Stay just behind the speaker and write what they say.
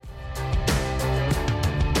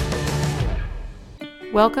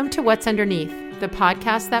Welcome to What's Underneath, the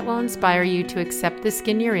podcast that will inspire you to accept the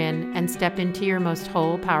skin you're in and step into your most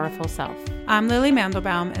whole, powerful self. I'm Lily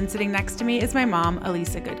Mandelbaum, and sitting next to me is my mom,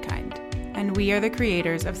 Elisa Goodkind, and we are the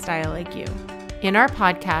creators of Style Like You. In our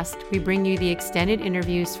podcast, we bring you the extended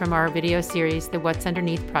interviews from our video series, The What's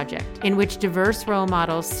Underneath Project, in which diverse role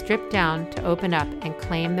models strip down to open up and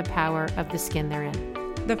claim the power of the skin they're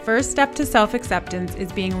in. The first step to self-acceptance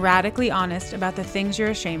is being radically honest about the things you're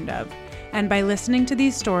ashamed of. And by listening to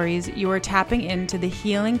these stories, you are tapping into the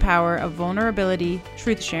healing power of vulnerability,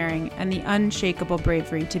 truth sharing, and the unshakable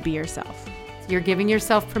bravery to be yourself. You're giving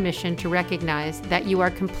yourself permission to recognize that you are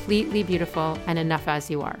completely beautiful and enough as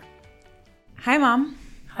you are. Hi, Mom.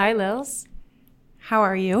 Hi, Lils. How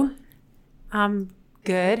are you? I'm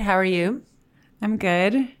good. How are you? I'm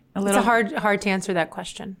good. It's hard to answer that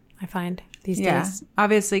question, I find, these days.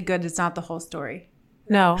 Obviously good is not the whole story.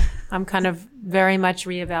 No, I'm kind of very much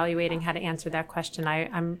reevaluating how to answer that question.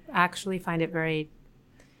 I'm actually find it very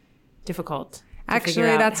difficult to figure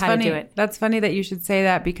out how to do it. That's funny that you should say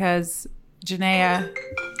that because Janaya,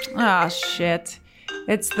 oh shit,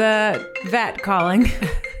 it's the vet calling.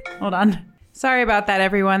 Hold on. Sorry about that,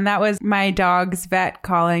 everyone. That was my dog's vet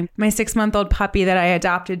calling. My 6-month-old puppy that I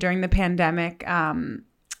adopted during the pandemic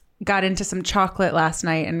got into some chocolate last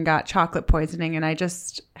night and got chocolate poisoning, and I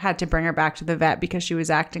just had to bring her back to the vet because she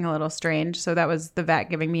was acting a little strange. So that was the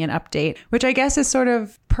vet giving me an update, which I guess is sort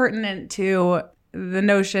of pertinent to the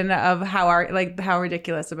notion of how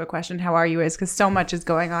ridiculous of a question how are you is, because so much is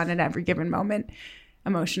going on in every given moment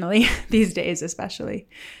emotionally these days especially.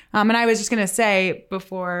 And I was just going to say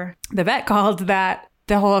before the vet called that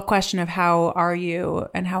the whole question of how are you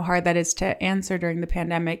and how hard that is to answer during the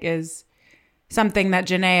pandemic is something that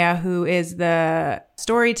Janaya, who is the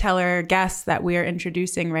storyteller guest that we are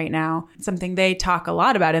introducing right now, something they talk a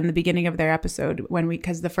lot about in the beginning of their episode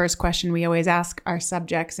because the first question we always ask our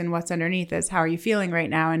subjects and What's Underneath is, how are you feeling right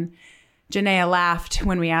now? And Janaya laughed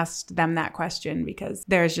when we asked them that question because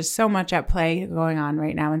there's just so much at play going on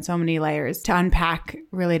right now and so many layers to unpack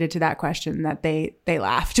related to that question that they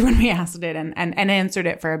laughed when we asked it and answered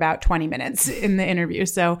it for about 20 minutes in the interview.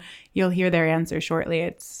 So you'll hear their answer shortly.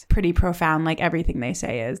 It's pretty profound, like everything they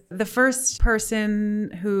say is. The first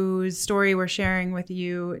person whose story we're sharing with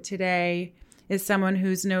you today is someone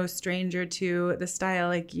who's no stranger to the Style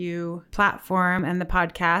Like You platform and the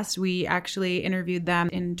podcast. We actually interviewed them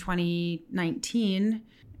in 2019.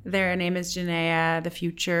 Their name is Janaya, the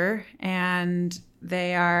Future, and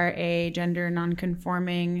they are a gender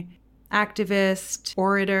nonconforming activist,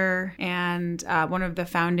 orator, and one of the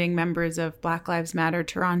founding members of Black Lives Matter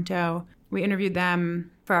Toronto. We interviewed them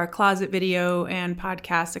for our closet video and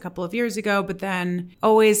podcast a couple of years ago, but then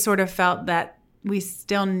always sort of felt that we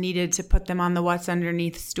still needed to put them on the What's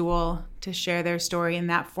Underneath stool to share their story in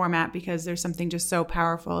that format because there's something just so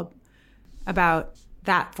powerful about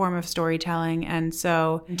that form of storytelling. And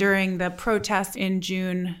so during the protest in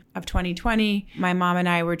June of 2020, my mom and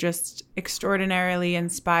I were just extraordinarily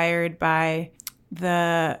inspired by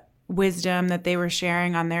the wisdom that they were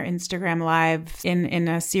sharing on their Instagram Live in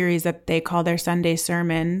a series that they call their Sunday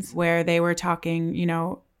sermons, where they were talking,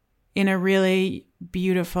 in a really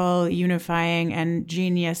beautiful, unifying, and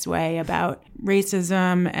genius way about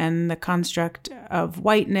racism and the construct of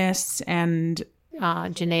whiteness. And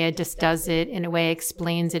Janaya just does it in a way,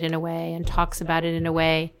 explains it in a way, and talks about it in a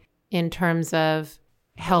way in terms of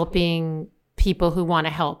helping people who want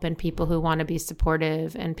to help and people who want to be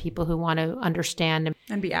supportive and people who want to understand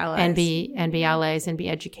and be allies and be allies and be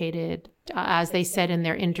educated. As they said in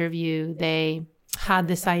their interview, they had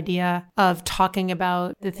this idea of talking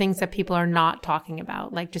about the things that people are not talking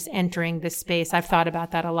about, like just entering this space. I've thought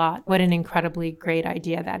about that a lot. What an incredibly great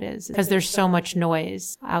idea that is, because there's so much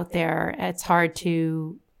noise out there. It's hard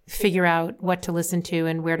to figure out what to listen to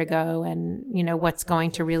and where to go and, what's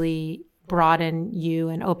going to really broaden you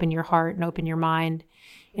and open your heart and open your mind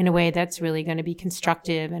in a way that's really going to be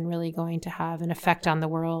constructive and really going to have an effect on the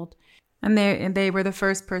world. And they were the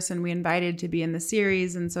first person we invited to be in the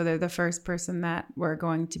series. And so they're the first person that we're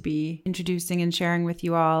going to be introducing and sharing with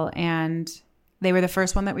you all. And they were the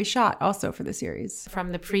first one that we shot also for the series.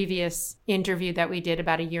 From the previous interview that we did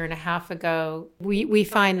about a year and a half ago, we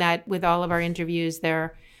find that with all of our interviews,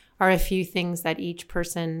 there are a few things that each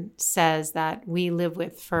person says that we live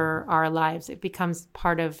with for our lives. It becomes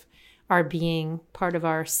part of our being, part of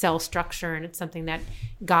our cell structure, and it's something that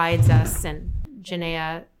guides us. And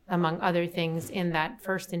Janaya, among other things, in that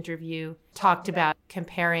first interview, talked about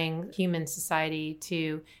comparing human society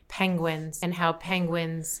to penguins and how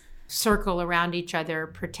penguins circle around each other,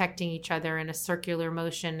 protecting each other in a circular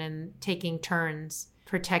motion and taking turns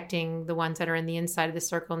protecting the ones that are in the inside of the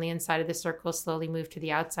circle, and the inside of the circle slowly move to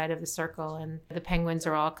the outside of the circle. And the penguins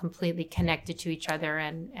are all completely connected to each other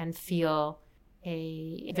and feel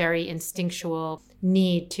a very instinctual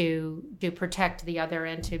need to protect the other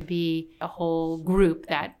and to be a whole group,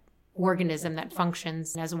 that organism that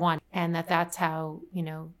functions as one. And that's how,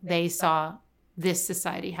 they saw this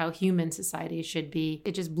society, how human society should be.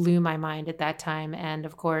 It just blew my mind at that time. And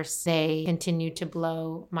of course, they continue to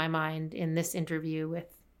blow my mind in this interview with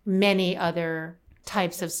many other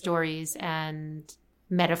types of stories and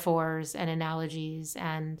metaphors and analogies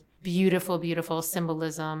and beautiful, beautiful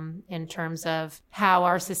symbolism in terms of how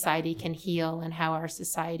our society can heal and how our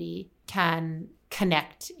society can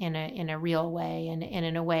connect in a real way, and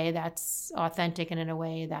in a way that's authentic, and in a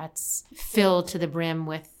way that's filled to the brim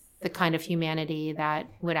with the kind of humanity that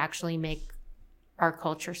would actually make our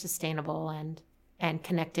culture sustainable and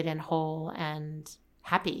connected and whole and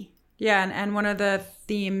happy. Yeah, and one of the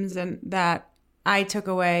themes that I took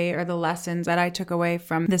away, or the lessons that I took away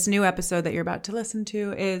from this new episode that you're about to listen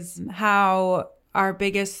to, is how our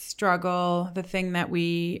biggest struggle, the thing that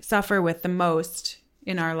we suffer with the most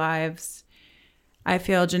in our lives, I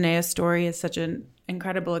feel Janaya's story is such an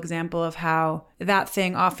incredible example of how that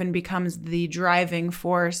thing often becomes the driving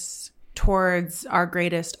force towards our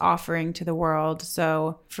greatest offering to the world.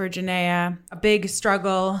 So for Janaya, a big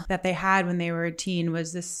struggle that they had when they were a teen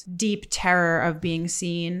was this deep terror of being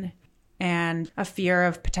seen and a fear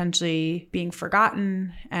of potentially being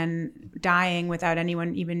forgotten and dying without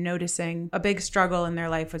anyone even noticing. A big struggle in their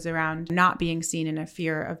life was around not being seen and a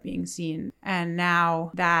fear of being seen. And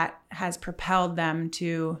now that has propelled them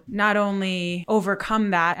to not only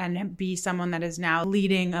overcome that and be someone that is now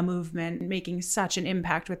leading a movement, making such an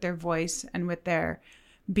impact with their voice and with their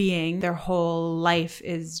being. Their whole life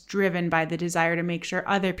is driven by the desire to make sure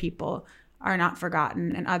other people are not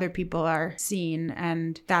forgotten and other people are seen.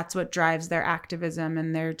 And that's what drives their activism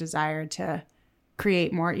and their desire to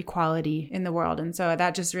create more equality in the world. And so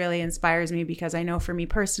that just really inspires me, because I know for me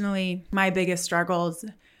personally, my biggest struggles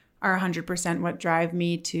are 100% what drive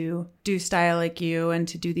me to do Style Like You and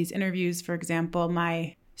to do these interviews. For example,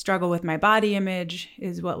 my struggle with my body image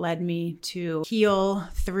is what led me to heal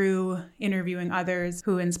through interviewing others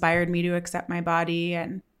who inspired me to accept my body.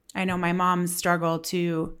 And I know my mom's struggle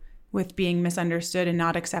too with being misunderstood and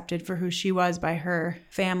not accepted for who she was by her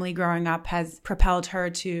family growing up has propelled her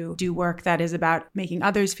to do work that is about making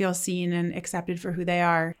others feel seen and accepted for who they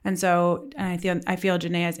are. And I feel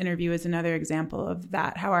Janaya's interview is another example of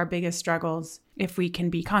that, how our biggest struggles, if we can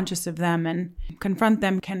be conscious of them and confront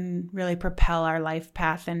them, can really propel our life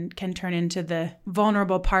path and can turn into the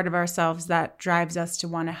vulnerable part of ourselves that drives us to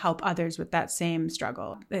want to help others with that same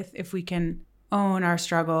struggle. If we can own our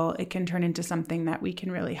struggle, it can turn into something that we can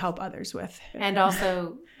really help others with. And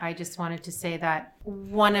also, I just wanted to say that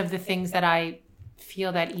one of the things that I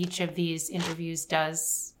feel that each of these interviews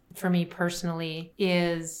does for me personally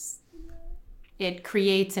is it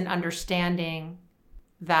creates an understanding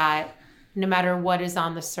that no matter what is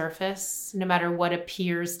on the surface, no matter what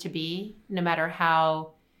appears to be, no matter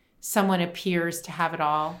how someone appears to have it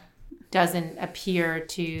all, doesn't appear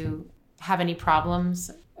to have any problems,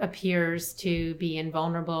 appears to be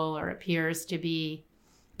invulnerable, or appears to be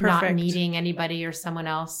not needing anybody or someone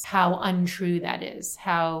else, how untrue that is.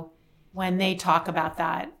 How when they talk about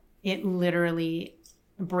that, it literally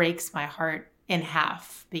breaks my heart in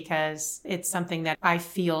half, because it's something that I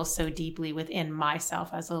feel so deeply within myself,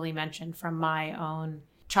 as Lily mentioned, from my own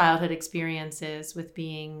childhood experiences with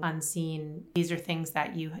being unseen. These are things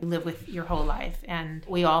that you live with your whole life, and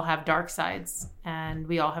we all have dark sides and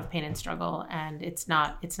we all have pain and struggle, and it's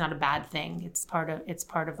not a bad thing. It's part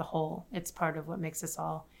of the whole. It's part of what makes us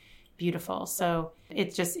all beautiful. So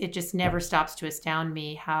it just never stops to astound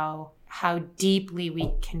me how deeply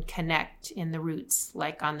we can connect in the roots,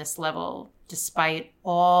 like on this level, despite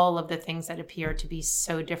all of the things that appear to be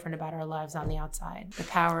so different about our lives on the outside. The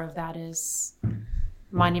power of that is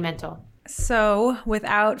monumental. So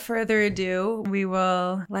without further ado, we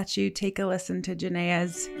will let you take a listen to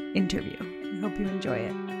Janaya's interview. I hope you enjoy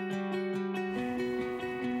it.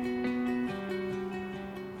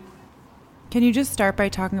 Can you just start by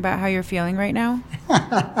talking about how you're feeling right now?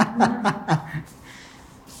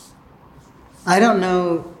 I don't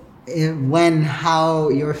know how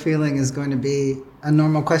your feeling is going to be a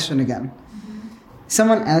normal question again.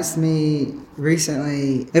 Someone asked me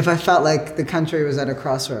recently if I felt like the country was at a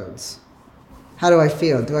crossroads. How do I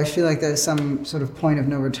feel? Do I feel like there's some sort of point of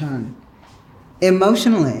no return?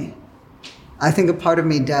 Emotionally, I think a part of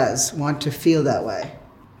me does want to feel that way,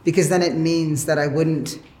 because then it means that I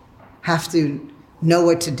wouldn't have to know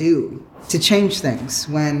what to do to change things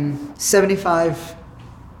when 75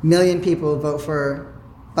 million people vote for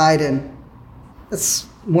Biden. That's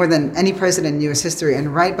more than any president in U.S. history.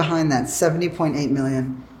 And right behind that, 70.8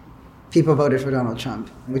 million people voted for Donald Trump,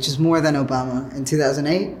 which is more than Obama in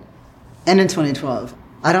 2008 and in 2012.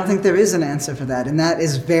 I don't think there is an answer for that. And that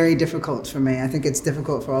is very difficult for me. I think it's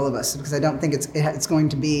difficult for all of us because I don't think it's going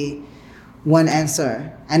to be one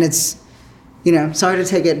answer. And it's, sorry to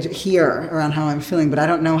take it here around how I'm feeling, but I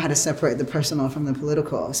don't know how to separate the personal from the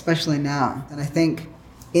political, especially now. And I think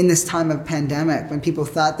in this time of pandemic, when people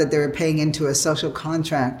thought that they were paying into a social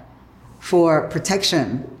contract for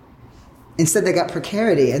protection, instead they got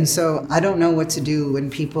precarity. And so I don't know what to do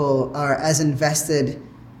when people are as invested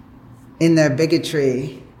in their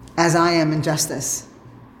bigotry as I am in justice.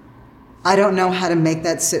 I don't know how to make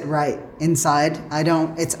that sit right inside.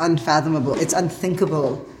 It's unfathomable. It's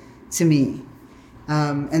unthinkable to me.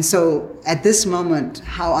 And so at this moment,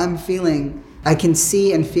 how I'm feeling, I can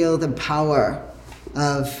see and feel the power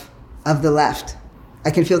of the left.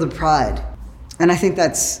 I can feel the pride. And I think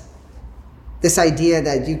that's this idea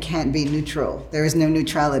that you can't be neutral. There is no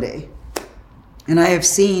neutrality. And I have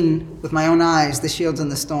seen with my own eyes the shields in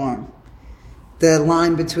the storm, the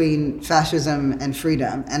line between fascism and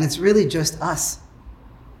freedom. And it's really just us.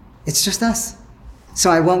 It's just us. So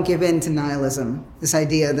I won't give in to nihilism, this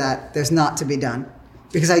idea that there's not to be done.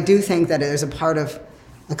 Because I do think that there's a part of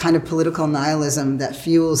a kind of political nihilism that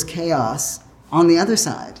fuels chaos on the other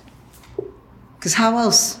side. Because how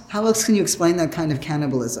else can you explain that kind of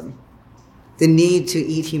cannibalism? The need to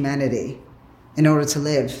eat humanity in order to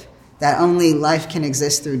live, that only life can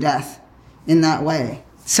exist through death in that way.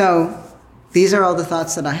 So these are all the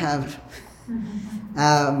thoughts that I have.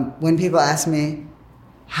 When people ask me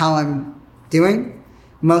how I'm doing,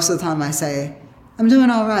 most of the time I say, I'm doing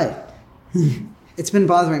all right. It's been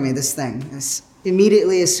bothering me, this thing.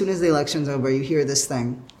 Immediately, as soon as the election's over, you hear this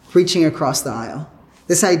thing reaching across the aisle.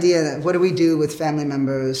 This idea that what do we do with family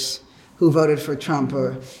members who voted for Trump?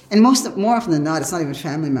 And more often than not, it's not even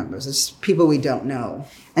family members. It's people we don't know.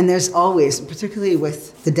 And there's always, particularly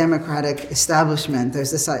with the Democratic establishment,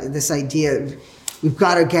 there's this idea of we've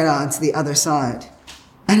got to get on to the other side.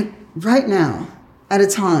 And right now, at a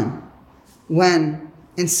time when,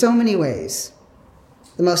 in so many ways,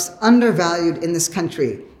 the most undervalued in this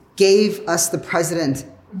country gave us the president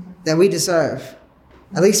that we deserve,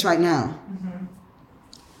 at least right now.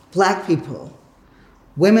 Black people,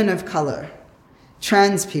 women of color,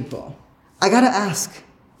 trans people. I gotta ask,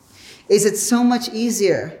 is it so much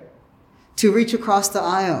easier to reach across the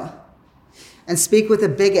aisle and speak with a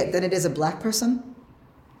bigot than it is a black person?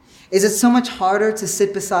 Is it so much harder to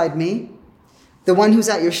sit beside me, the one who's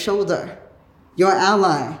at your shoulder, your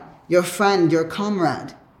ally, your friend, your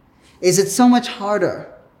comrade? Is it so much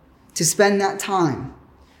harder to spend that time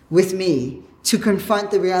with me, to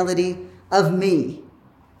confront the reality of me,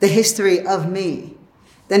 the history of me,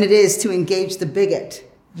 than it is to engage the bigot?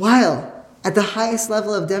 While at the highest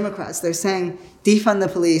level of Democrats, they're saying defund the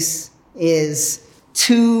police is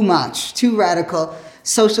too much, too radical.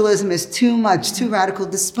 Socialism is too much, too radical,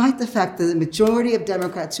 despite the fact that the majority of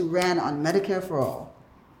Democrats who ran on Medicare for All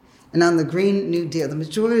and on the Green New Deal, the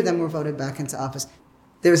majority of them were voted back into office.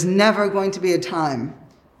 There's never going to be a time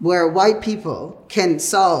where white people can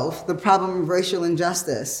solve the problem of racial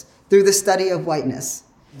injustice through the study of whiteness.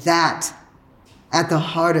 That, at the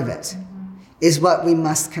heart of it, is what we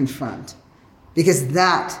must confront, because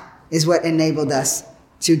that is what enabled us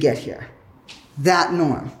to get here. That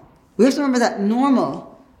norm. We have to remember that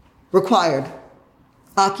normal required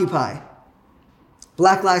Occupy,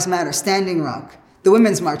 Black Lives Matter, Standing Rock, the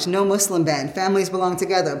Women's March, No Muslim Ban, Families Belong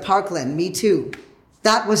Together, Parkland, Me Too.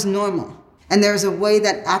 That was normal. And there's a way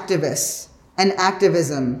that activists and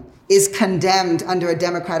activism is condemned under a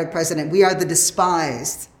Democratic president. We are the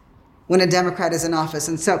despised when a Democrat is in office.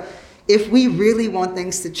 And so if we really want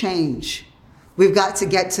things to change, we've got to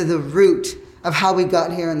get to the root of how we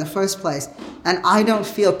got here in the first place. And I don't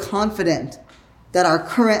feel confident that our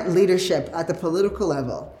current leadership at the political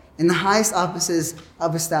level, in the highest offices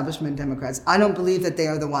of establishment Democrats, I don't believe that they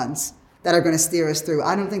are the ones that are going to steer us through.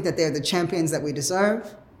 I don't think that they're the champions that we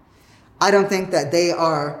deserve. I don't think that they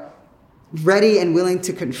are ready and willing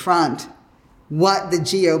to confront what the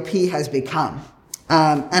GOP has become.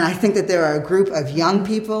 And I think that there are a group of young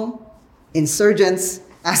people, insurgents,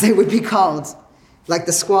 as they would be called, like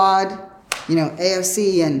the Squad,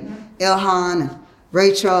 AOC and Ilhan, and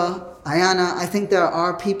Rachel, Ayanna. I think there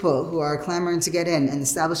are people who are clamoring to get in, and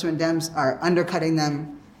establishment Dems are undercutting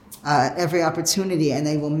them every opportunity, and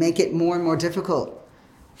they will make it more and more difficult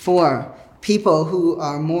for people who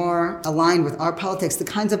are more aligned with our politics, the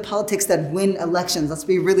kinds of politics that win elections. Let's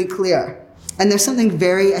be really clear. And there's something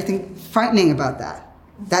very, I think, frightening about that.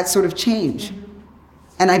 that sort of change.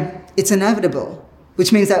 And it's inevitable,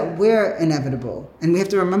 which means that we're inevitable. And we have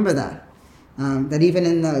to remember that. That even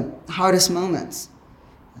in the hardest moments,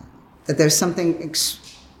 that there's something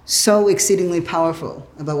so exceedingly powerful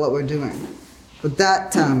about what we're doing. But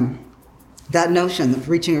that notion of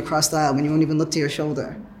reaching across the aisle when you won't even look to your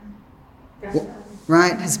shoulder,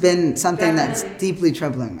 right, has been something that's deeply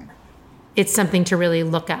troubling me. It's something to really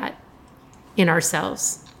look at in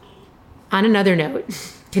ourselves. On another note,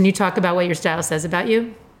 can you talk about what your style says about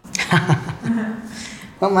you?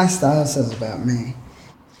 What my style says about me.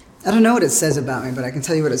 I don't know what it says about me, but I can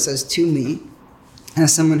tell you what it says to me.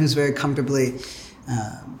 As someone who's very comfortably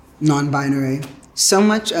non-binary, so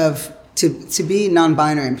much of, to be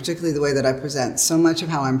non-binary, and particularly the way that I present, so much of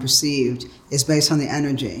how I'm perceived is based on the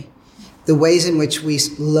energy. The ways in which we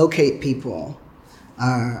locate people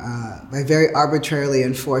are by very arbitrarily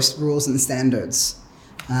enforced rules and standards.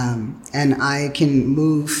 And I can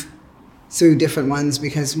move through different ones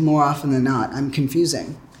because more often than not, I'm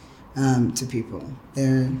confusing to people.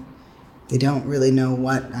 They don't really know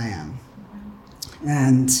what I am.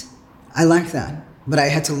 And I like that, but I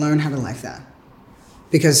had to learn how to like that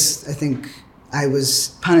because I think I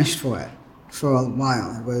was punished for it for a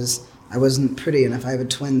while. I wasn't pretty enough. I have a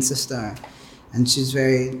twin sister, and she's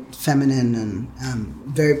very feminine and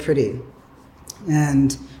very pretty.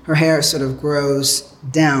 And her hair sort of grows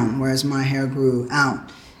down, whereas my hair grew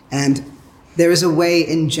out. And there is a way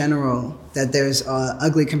in general that there's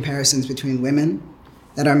ugly comparisons between women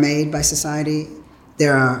that are made by society.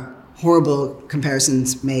 There are horrible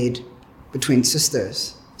comparisons made between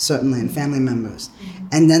sisters, certainly, and family members.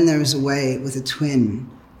 And then there's a way with a twin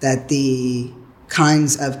that the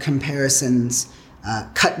kinds of comparisons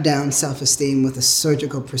cut down self-esteem with a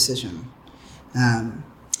surgical precision.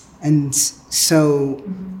 And so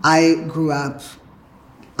I grew up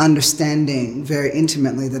understanding very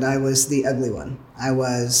intimately that I was the ugly one. I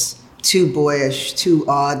was too boyish, too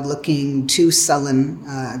odd-looking, too sullen.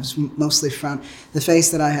 I was mostly front. The face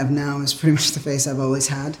that I have now is pretty much the face I've always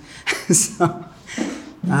had. So,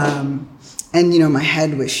 and my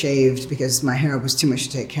head was shaved because my hair was too much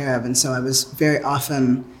to take care of, and so I was very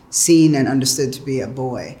often seen and understood to be a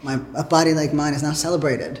boy. A body like mine is now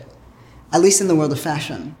celebrated, at least in the world of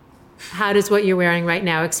fashion. How does what you're wearing right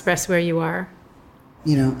now express where you are?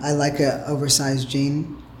 I like an oversized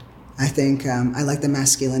jean. I think I like the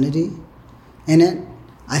masculinity in it.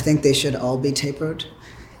 I think they should all be tapered,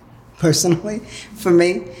 personally, for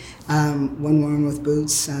me, when worn with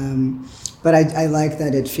boots. But I like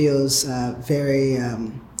that it feels very,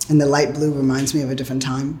 and the light blue reminds me of a different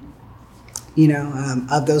time,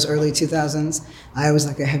 of those early 2000s. I always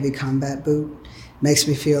like a heavy combat boot. Makes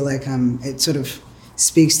me feel like it sort of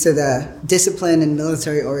speaks to the discipline and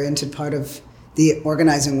military-oriented part of the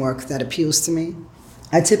organizing work that appeals to me.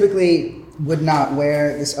 I typically would not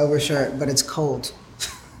wear this overshirt, but it's cold.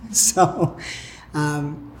 So,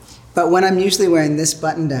 but when I'm usually wearing this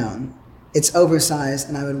button down, it's oversized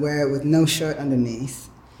and I would wear it with no shirt underneath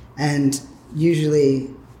and usually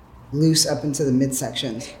loose up into the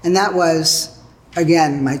midsection. And that was,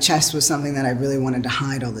 again, my chest was something that I really wanted to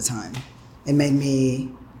hide all the time. It made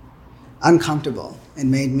me uncomfortable. It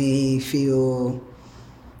made me feel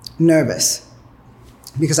nervous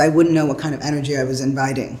because I wouldn't know what kind of energy I was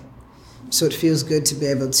inviting. So it feels good to be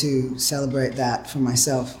able to celebrate that for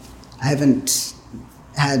myself. I haven't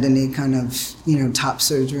had any kind of, top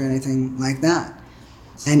surgery or anything like that.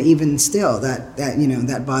 And even still,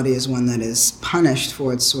 that body is one that is punished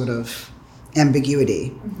for its sort of ambiguity.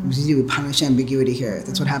 Mm-hmm. You punish ambiguity here.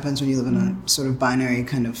 That's what happens when you live in a sort of binary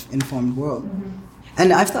kind of informed world. Mm-hmm.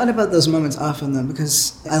 And I've thought about those moments often, though,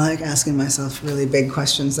 because I like asking myself really big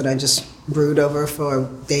questions that I just brood over for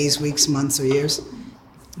days, weeks, months, or years.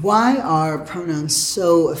 Why are pronouns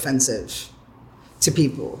so offensive to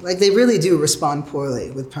people? Like, they really do respond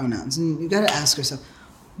poorly with pronouns. And you've got to ask yourself,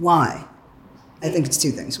 why? I think it's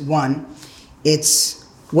two things. One, it's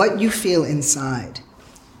what you feel inside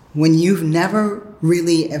when you've never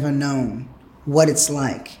really ever known what it's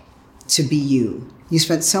like to be you. You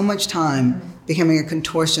spent so much time becoming a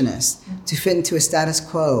contortionist to fit into a status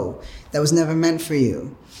quo that was never meant for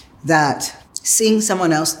you, that seeing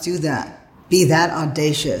someone else do that, be that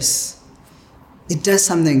audacious, it does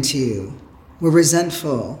something to you. We're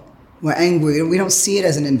resentful, we're angry, we don't see it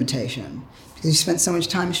as an invitation because you spent so much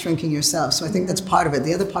time shrinking yourself. So I think that's part of it.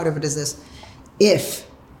 The other part of it is this: if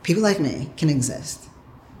people like me can exist,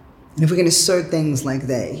 and if we can assert things like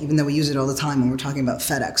they, even though we use it all the time when we're talking about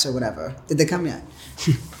FedEx or whatever, did they come yet?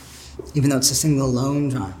 Even though it's a single lone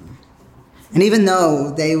driver. And even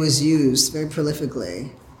though they was used very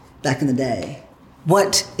prolifically back in the day,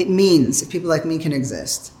 what it means if people like me can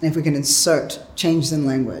exist, and if we can insert changes in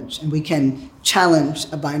language, and we can challenge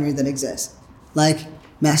a binary that exists, like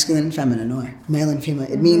masculine and feminine or male and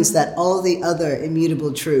female. It means that all the other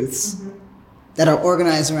immutable truths that are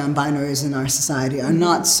organized around binaries in our society are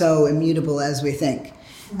not so immutable as we think.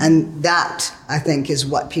 And that, I think, is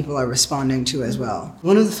what people are responding to as well.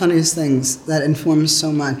 One of the funniest things that informs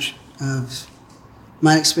so much of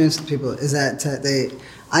my experience with people is that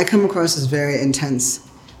I come across as very intense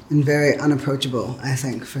and very unapproachable, I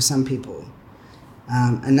think, for some people,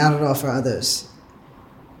 and not at all for others.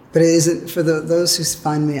 But it isn't for those who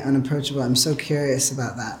find me unapproachable. I'm so curious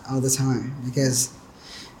about that all the time because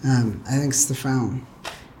I think it's the frown.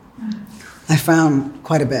 I frown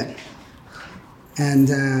quite a bit. And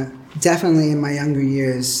definitely in my younger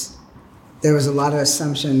years, there was a lot of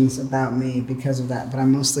assumptions about me because of that, but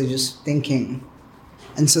I'm mostly just thinking.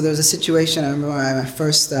 And so there was a situation, I remember when I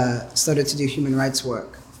first started to do human rights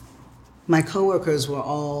work. My coworkers were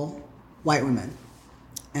all white women.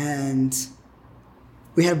 And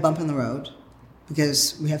we had a bump in the road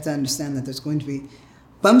because we have to understand that there's going to be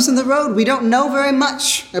bumps in the road. We don't know very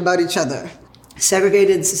much about each other.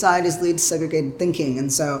 Segregated societies lead to segregated thinking.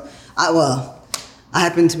 And so, I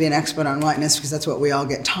happen to be an expert on whiteness because that's what we all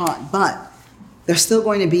get taught. But there's still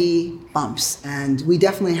going to be bumps. And we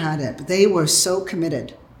definitely had it. But they were so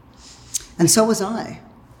committed. And so was I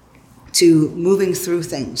to moving through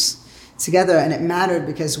things together. And it mattered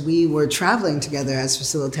because we were traveling together as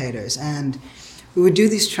facilitators. And we would do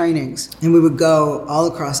these trainings, and we would go all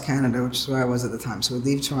across Canada, which is where I was at the time. So we'd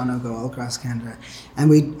leave Toronto, go all across Canada, and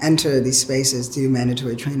we'd enter these spaces, do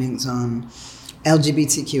mandatory trainings on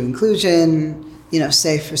LGBTQ inclusion,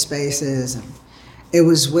 safer spaces. And it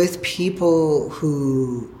was with people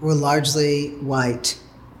who were largely white,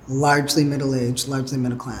 largely middle-aged, largely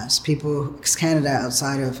middle class. People, because Canada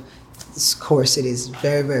outside of its core cities is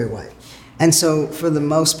very, very white. And so for the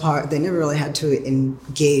most part, they never really had to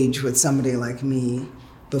engage with somebody like me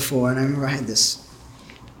before. And I remember I had this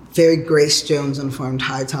very Grace Jones uniformed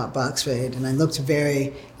high top box fade, and I looked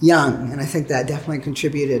very young. And I think that definitely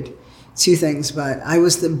contributed to things. But I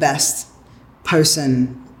was the best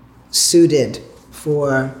person suited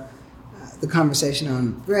for the conversation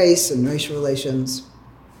on race and racial relations.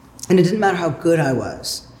 And it didn't matter how good I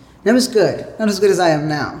was. And I was good, not as good as I am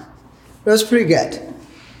now, but I was pretty good.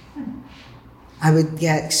 I would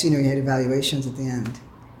get, you had evaluations at the end.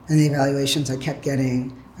 And the evaluations, I kept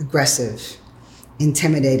getting aggressive,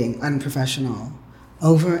 intimidating, unprofessional,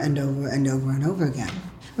 over and over and over and over again.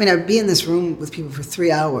 I mean, I'd be in this room with people for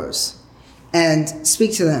 3 hours and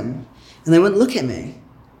speak to them, and they wouldn't look at me.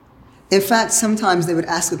 In fact, sometimes they would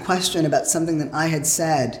ask a question about something that I had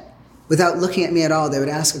said without looking at me at all. They would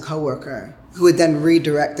ask a coworker who would then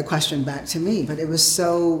redirect the question back to me, but it was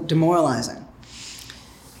so demoralizing.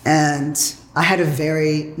 And I had a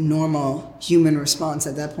very normal human response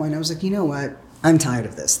at that point. I was like, you know what? I'm tired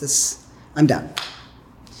of this. I'm done.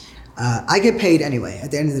 I get paid anyway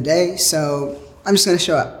at the end of the day, so I'm just going to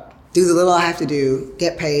show up, do the little I have to do,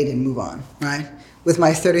 get paid, and move on, right? With my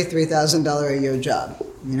 $33,000 a year job.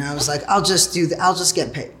 I was like, I'll just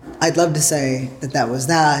get paid. I'd love to say that was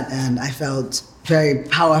that, and I felt very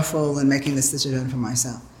powerful in making this decision for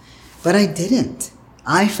myself. But I didn't.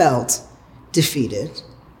 I felt defeated.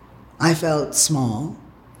 I felt small,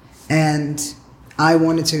 and I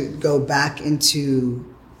wanted to go back into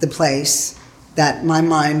the place that my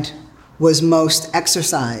mind was most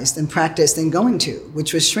exercised and practiced in going to,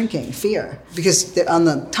 which was shrinking, fear. Because on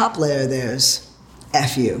the top layer, there's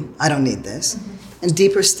F you, I don't need this. Mm-hmm. And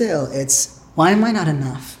deeper still, it's, why am I not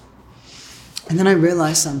enough? And then I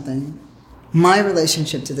realized something. My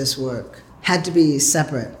relationship to this work had to be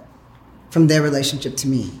separate from their relationship to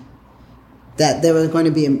me. That there were going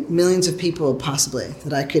to be millions of people, possibly,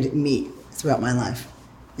 that I could meet throughout my life,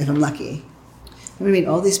 if I'm lucky. I'm going to meet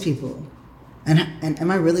all these people. And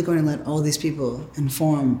am I really going to let all these people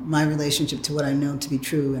inform my relationship to what I know to be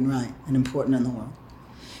true and right and important in the world?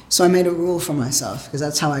 So I made a rule for myself, because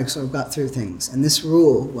that's how I sort of got through things. And this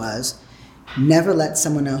rule was, never let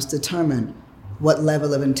someone else determine what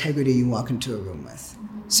level of integrity you walk into a room with.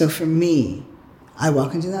 So for me, I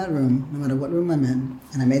walk into that room, no matter what room I'm in,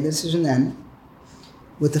 and I made the decision then,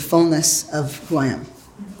 with the fullness of who I am.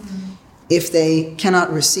 If they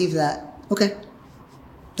cannot receive that, okay,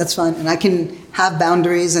 that's fine. And I can have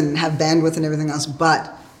boundaries and have bandwidth and everything else,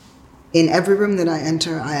 but in every room that I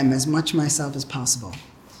enter, I am as much myself as possible.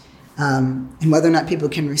 And whether or not people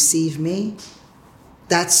can receive me,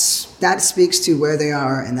 that speaks to where they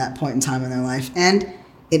are in that point in time in their life. And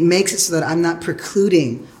it makes it so that I'm not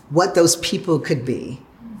precluding what those people could be.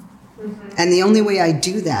 And the only way I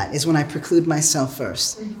do that is when I preclude myself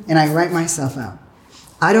first and I write myself out.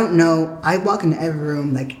 I don't know. I walk into every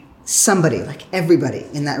room like somebody, like everybody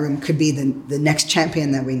in that room could be the next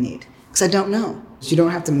champion that we need. Because I don't know. You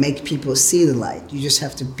don't have to make people see the light. You just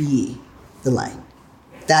have to be the light.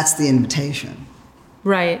 That's the invitation.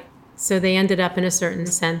 Right. So they ended up, in a certain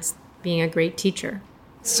sense, being a great teacher.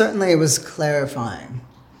 Certainly it was clarifying.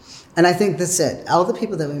 And I think that's it. All the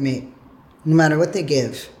people that we meet, no matter what they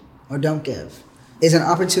give or don't give, is an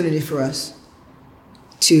opportunity for us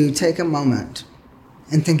to take a moment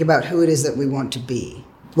and think about who it is that we want to be.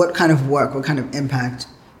 What kind of work, what kind of impact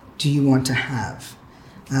do you want to have?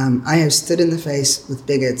 I have stood in the face with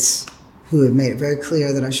bigots who have made it very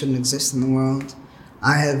clear that I shouldn't exist in the world.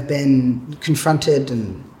 I have been confronted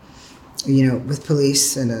and, with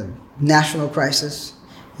police in a national crisis,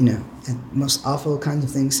 and most awful kinds of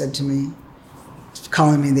things said to me,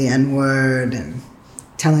 calling me the N-word and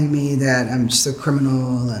telling me that I'm just a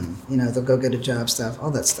criminal and, they'll go get a job stuff,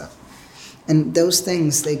 all that stuff. And those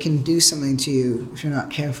things, they can do something to you if you're not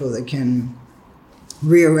careful. They can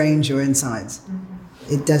rearrange your insides. Mm-hmm.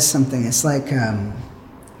 It does something. It's like,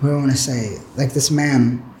 what do I want to say? Like this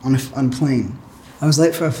man on a plane. I was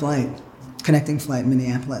late for a flight, connecting flight in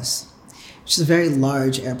Minneapolis, which is a very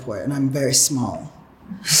large airport, and I'm very small.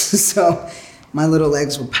 So my little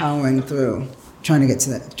legs were powering through, trying to get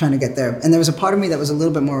there. And there was a part of me that was a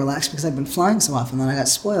little bit more relaxed because I'd been flying so often that I got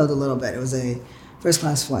spoiled a little bit. It was a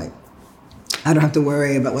first-class flight. I don't have to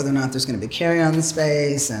worry about whether or not there's going to be carry-on in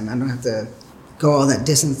space, and I don't have to go all that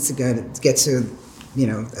distance to get to,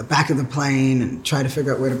 the back of the plane and try to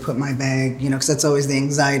figure out where to put my bag, because that's always the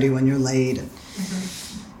anxiety when you're late. And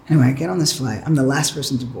Anyway, I get on this flight. I'm the last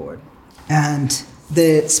person to board, and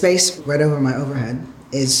the space right over my overhead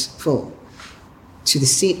is full. To the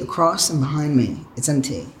seat across and behind me, it's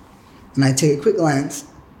empty. And I take a quick glance,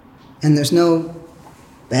 and there's no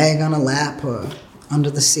bag on a lap or under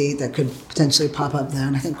the seat that could potentially pop up there.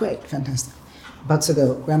 And I think, great, fantastic. About to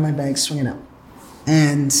go, grab my bag, swing it up.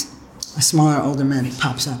 And a smaller, older man, he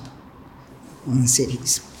pops up on the seat.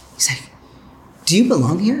 He's like, do you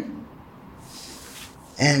belong here?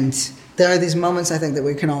 And there are these moments, I think, that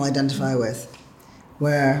we can all identify with,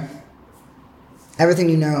 where everything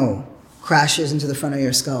you know crashes into the front of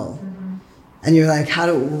your skull. Mm-hmm. And you're like,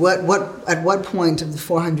 at what point of the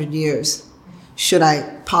 400 years should I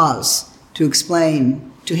pause to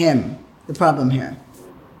explain to him the problem here?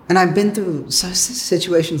 And I've been through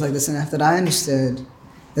situations like this enough that I understood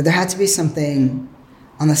that there had to be something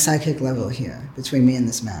on the psychic level here between me and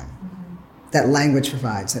this man. Mm-hmm. That language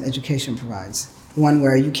provides, that education provides, the one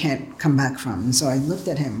where you can't come back from. And so I looked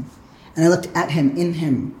at him, and I looked at him in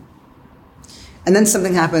him. And then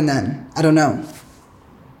something happened then. I don't know.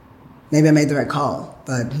 Maybe I made the right call,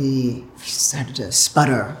 but he started to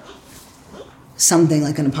sputter something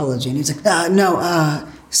like an apology. And he's like, no,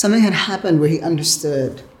 something had happened where he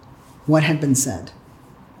understood what had been said.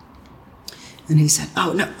 And he said,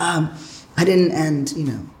 oh, no, I didn't.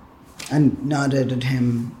 And, I nodded at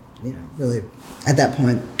him, really, at that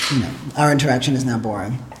point, our interaction is now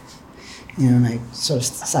boring. And I sort of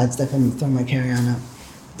sidestep him and throw my carry-on up.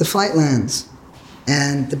 The flight lands,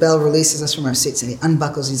 and the bell releases us from our seats, and he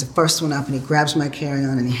unbuckles. He's the first one up, and he grabs my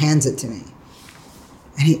carry-on, and he hands it to me.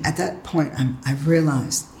 And at that point, I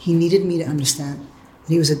realized he needed me to understand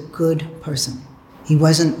that he was a good person. He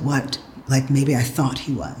wasn't what, maybe I thought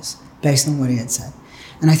he was, based on what he had said.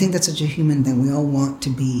 And I think that's such a human thing. We all want to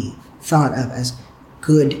be thought of as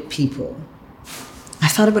good people. I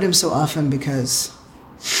thought about him so often because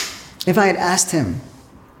if I had asked him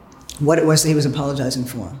what it was that he was apologizing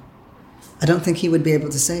for, I don't think he would be able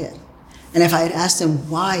to say it. And if I had asked him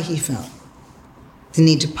why he felt the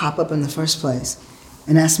need to pop up in the first place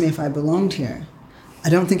and ask me if I belonged here, I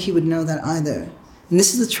don't think he would know that either. And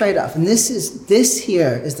this is the trade-off. And this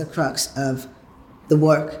here is the crux of the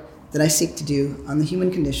work that I seek to do on the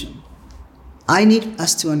human condition. I need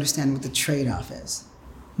us to understand what the trade-off is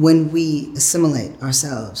when we assimilate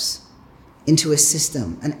ourselves into a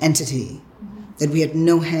system, an entity that we had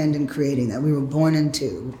no hand in creating, that we were born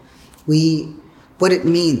into. What it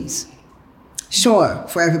means, sure,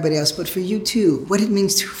 for everybody else, but for you too, what it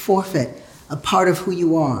means to forfeit a part of who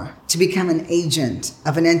you are, to become an agent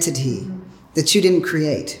of an entity that you didn't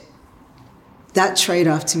create. That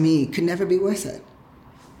trade-off to me could never be worth it.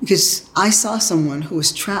 Because I saw someone who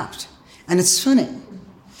was trapped. And it's funny,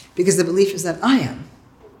 because the belief is that I am.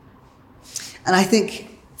 And I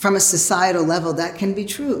think from a societal level, that can be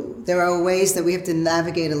true. There are ways that we have to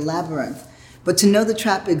navigate a labyrinth. But to know the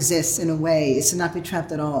trap exists in a way is to not be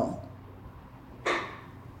trapped at all.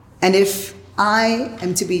 And if I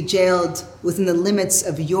am to be jailed within the limits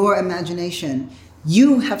of your imagination.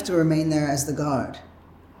 You have to remain there as the guard.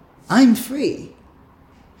 I'm free.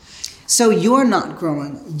 So you're not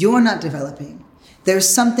growing, you're not developing. There's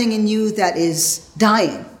something in you that is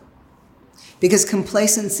dying, because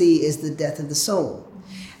complacency is the death of the soul.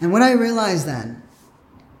 And what I realized then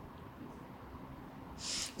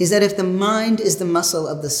is that if the mind is the muscle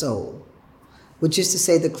of the soul, which is to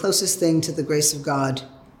say the closest thing to the grace of God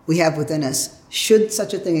we have within us, should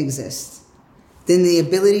such a thing exist, then the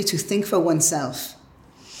ability to think for oneself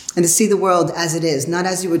and to see the world as it is, not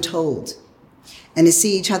as you were told, and to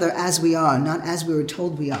see each other as we are, not as we were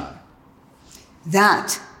told we are.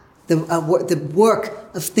 That, the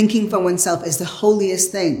work of thinking for oneself, is the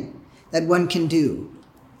holiest thing that one can do,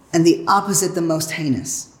 and the opposite, the most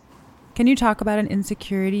heinous. Can you talk about an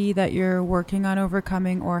insecurity that you're working on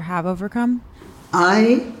overcoming or have overcome?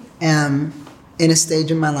 I am in a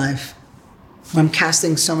stage in my life where I'm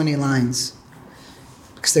casting so many lines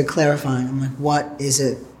because they're clarifying. I'm like, what is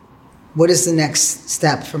it? What is the next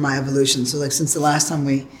step for my evolution? So like since the last time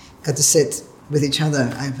we got to sit with each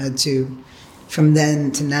other, I've had to, from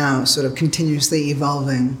then to now, sort of continuously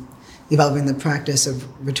evolving the practice of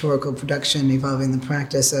rhetorical production, evolving the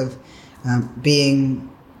practice of being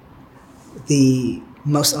the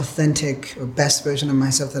most authentic or best version of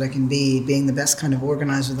myself that I can be, being the best kind of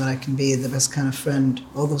organizer that I can be, the best kind of friend,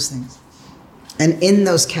 all those things. And in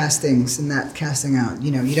those castings, in that casting out,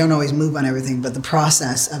 you don't always move on everything, but the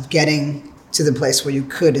process of getting to the place where you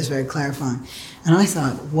could is very clarifying. And I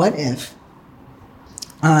thought, what if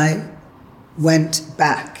I went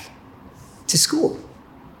back to school?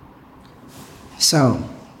 So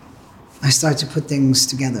I started to put things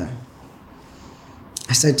together.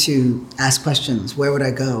 I started to ask questions. Where would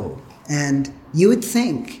I go? And you would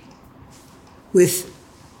think with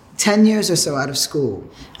 10 years or so out of school,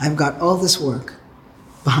 I've got all this work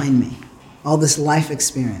behind me, all this life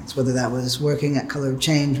experience, whether that was working at Color of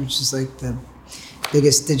Change, which is like the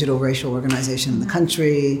biggest digital racial organization in the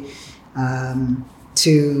country,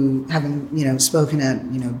 to having, spoken at,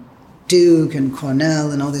 Duke and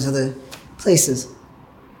Cornell and all these other places.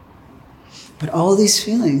 But all these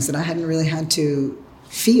feelings that I hadn't really had to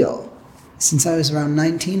feel since I was around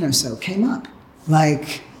 19 or so came up.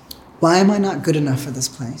 Like, why am I not good enough for this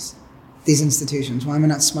place, these institutions? Why am I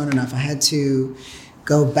not smart enough? I had to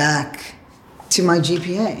go back to my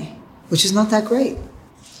GPA, which is not that great.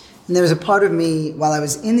 And there was a part of me while I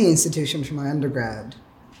was in the institution for my undergrad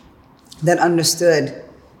that understood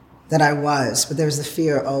that I was, but there was the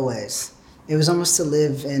fear always. It was almost to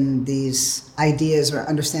live in these ideas or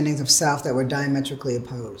understandings of self that were diametrically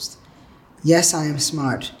opposed. Yes, I am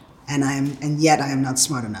smart, and yet I am not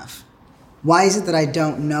smart enough. Why is it that I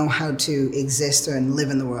don't know how to exist and live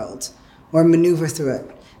in the world or maneuver through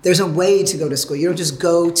it? There's a way to go to school. You don't just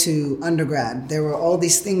go to undergrad. There were all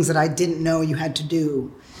these things that I didn't know you had to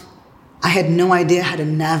do. I had no idea how to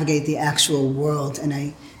navigate the actual world,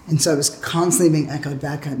 and so it was constantly being echoed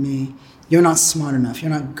back at me, you're not smart enough, you're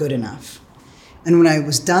not good enough. And when I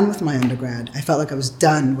was done with my undergrad, I felt like I was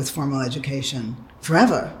done with formal education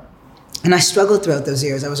forever. And I struggled throughout those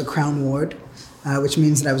years. I was a Crown Ward, which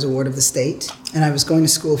means that I was a ward of the state. And I was going to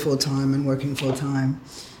school full-time and working full-time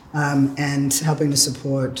and helping to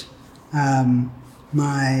support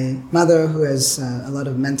my mother, who has a lot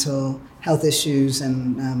of mental health issues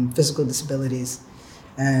and physical disabilities.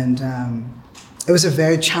 And it was a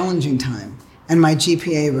very challenging time. And my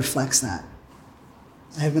GPA reflects that.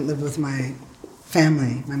 I haven't lived with my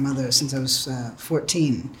family, my mother, since I was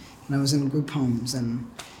 14. And I was in group homes.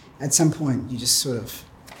 And at some point,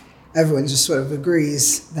 everyone just sort of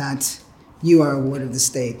agrees that you are a ward of the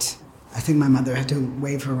state. I think my mother had to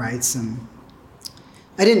waive her rights, and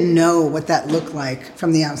I didn't know what that looked like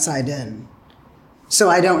from the outside in. So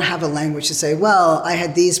I don't have a language to say, well, I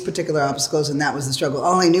had these particular obstacles and that was the struggle.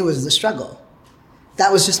 All I knew was the struggle.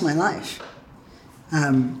 That was just my life.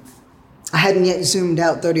 I hadn't yet zoomed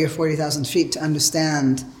out 30 or 40,000 feet to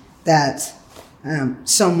understand that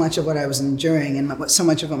so much of what I was enduring and so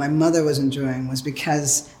much of what my mother was enduring was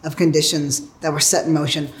because of conditions that were set in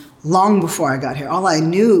motion long before I got here. All I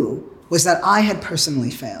knew was that I had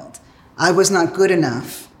personally failed. I was not good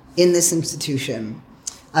enough in this institution.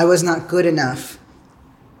 I was not good enough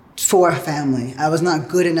for a family. I was not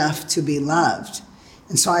good enough to be loved.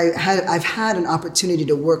 And so I've had an opportunity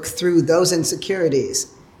to work through those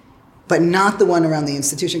insecurities, but not the one around the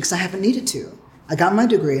institution, because I haven't needed to. I got my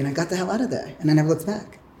degree and I got the hell out of there and I never looked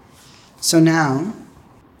back. So now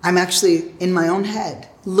I'm actually in my own head,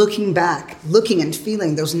 looking back, looking and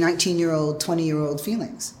feeling those 19-year-old, 20-year-old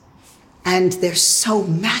feelings. And they're so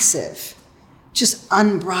massive, just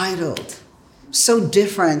unbridled. so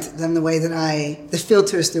different than the way that the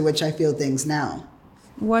filters through which I feel things now.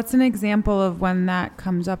 What's an example of when that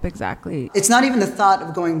comes up exactly? It's not even the thought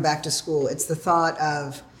of going back to school. It's the thought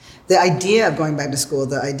of the idea of going back to school,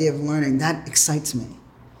 the idea of learning, that excites me.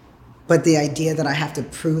 But the idea that I have to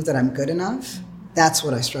prove that I'm good enough, that's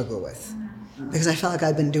what I struggle with. Because I felt like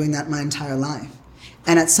I've been doing that my entire life.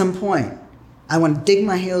 And at some point, I want to dig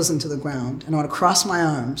my heels into the ground and I want to cross my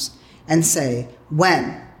arms and say,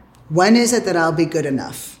 when? When is it that I'll be good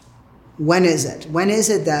enough? When is it? When is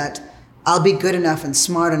it that I'll be good enough and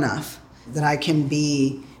smart enough that I can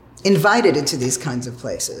be invited into these kinds of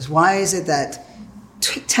places? Why is it that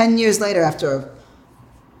 10 years later, after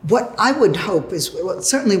what I would hope is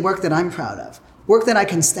certainly work that I'm proud of, work that I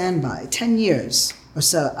can stand by, 10 years or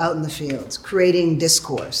so out in the fields, creating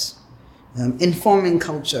discourse, informing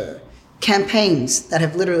culture, campaigns that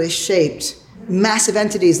have literally shaped massive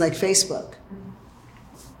entities like Facebook.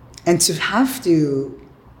 And to have to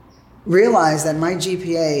realize that my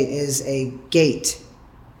GPA is a gate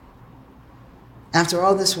after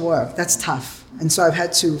all this work, that's tough. And so I've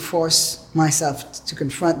had to force myself to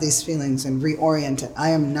confront these feelings and reorient it.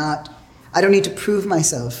 I don't need to prove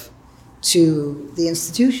myself to the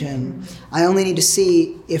institution. I only need to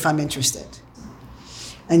see if I'm interested.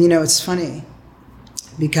 And it's funny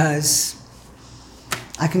because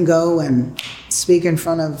I can go and speak in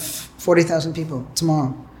front of 40,000 people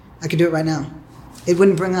tomorrow. I could do it right now. It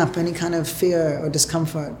wouldn't bring up any kind of fear or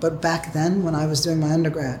discomfort. But back then, when I was doing my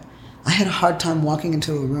undergrad, I had a hard time walking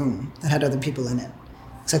into a room that had other people in it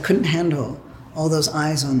because I couldn't handle all those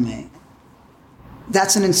eyes on me.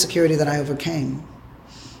 That's an insecurity that I overcame.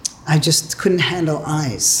 I just couldn't handle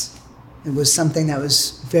eyes. It was something that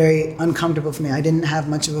was very uncomfortable for me. I didn't have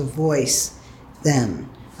much of a voice then.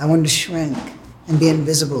 I wanted to shrink and be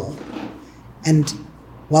invisible. And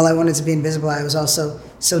while I wanted to be invisible, I was also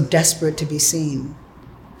so desperate to be seen,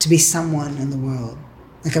 to be someone in the world.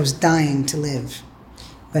 Like I was dying to live.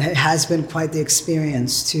 But it has been quite the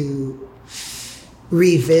experience to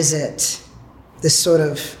revisit this sort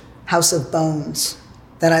of house of bones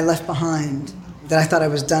that I left behind, that I thought I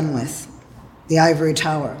was done with, the ivory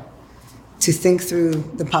tower, to think through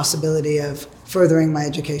the possibility of furthering my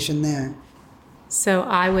education there. So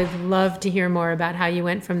I would love to hear more about how you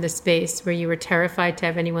went from the space where you were terrified to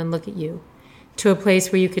have anyone look at you to a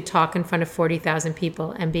place where you could talk in front of 40,000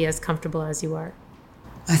 people and be as comfortable as you are.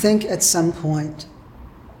 I think at some point,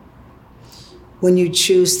 when you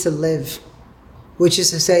choose to live, which is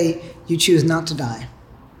to say you choose not to die,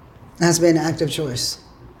 it has been an active choice.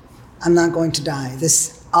 I'm not going to die.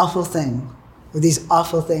 This awful thing, or these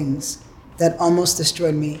awful things that almost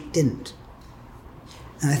destroyed me, didn't.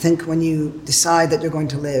 And I think when you decide that you're going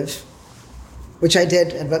to live, which I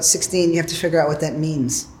did at about 16, you have to figure out what that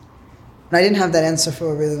means. And I didn't have that answer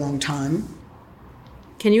for a really long time.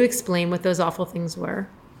 Can you explain what those awful things were?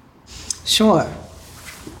 Sure.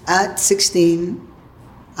 At 16,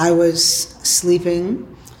 I was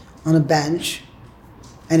sleeping on a bench,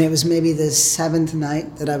 and it was maybe the 7th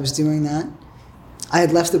night that I was doing that. I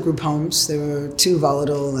had left the group homes. They were too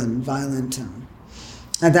volatile and violent.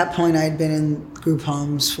 At that point, I had been in group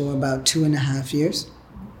homes for about 2.5 years,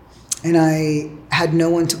 and I had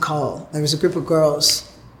no one to call. There was a group of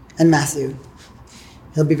girls, and Matthew.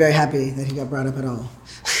 He'll be very happy that he got brought up at all.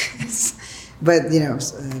 But,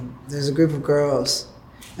 there's a group of girls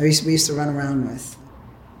we used to run around with.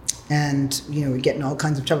 And, we'd get in all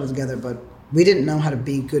kinds of trouble together, but we didn't know how to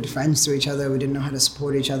be good friends to each other. We didn't know how to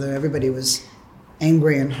support each other. Everybody was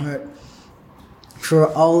angry and hurt for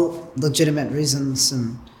all legitimate reasons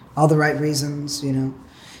and all the right reasons,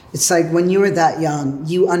 It's like when you were that young,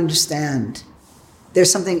 you understand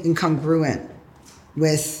there's something incongruent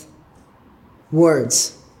with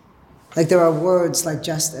words. Like there are words like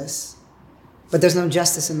justice, but there's no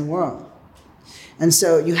justice in the world. And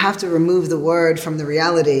so you have to remove the word from the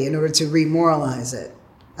reality in order to remoralize it.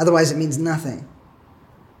 Otherwise it means nothing.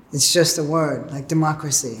 It's just a word, like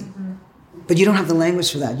democracy. Mm-hmm. But you don't have the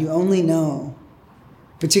language for that. You only know,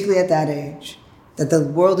 particularly at that age, that the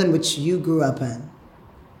world in which you grew up in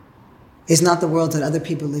is not the world that other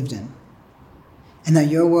people lived in. And that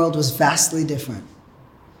your world was vastly different,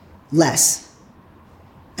 less.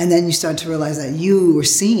 And then you start to realize that you were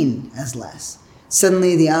seen as less.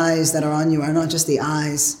 Suddenly the eyes that are on you are not just the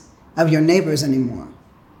eyes of your neighbors anymore.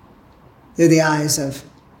 They're the eyes of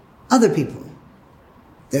other people.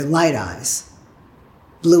 They're light eyes,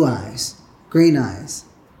 blue eyes, green eyes.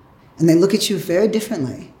 And they look at you very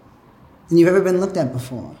differently than you've ever been looked at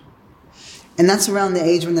before. And that's around the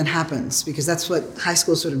age when that happens, because that's what high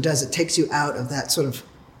school sort of does. It takes you out of that sort of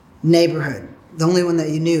neighborhood. The only one that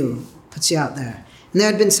you knew puts you out there. And there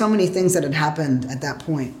had been so many things that had happened at that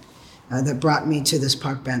point that brought me to this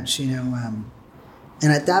park bench, and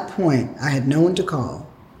at that point, I had no one to call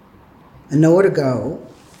and nowhere to go.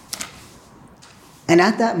 And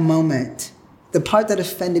at that moment, the part that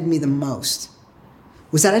offended me the most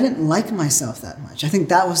was that I didn't like myself that much. I think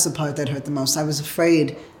that was the part that hurt the most. I was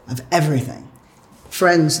afraid of everything.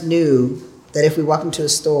 Friends knew that if we walked into a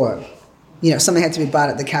store, something had to be bought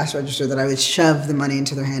at the cash register, that I would shove the money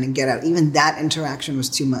into their hand and get out. Even that interaction was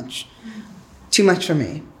too much for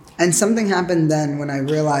me. And something happened then when I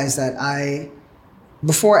realized that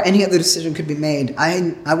before any other decision could be made,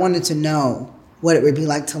 I wanted to know what it would be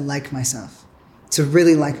like to like myself, to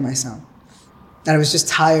really like myself. That I was just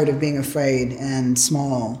tired of being afraid and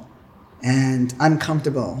small and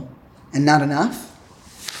uncomfortable and not enough.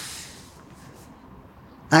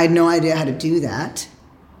 I had no idea how to do that,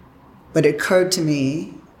 but it occurred to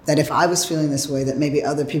me that if I was feeling this way, that maybe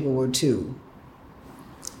other people were too.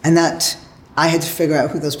 And that I had to figure out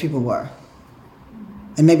who those people were.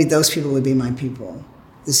 And maybe those people would be my people.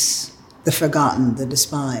 The forgotten, the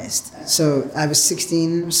despised. So I was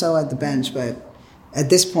 16 or so at the bench, but at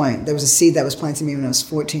this point, there was a seed that was planted in me when I was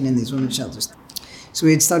 14 in these women's shelters. So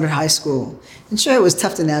we had started high school. And sure, it was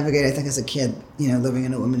tough to navigate, I think, as a kid, living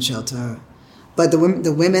in a women's shelter. But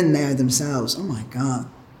the women there themselves, oh my God,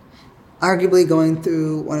 arguably going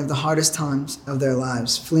through one of the hardest times of their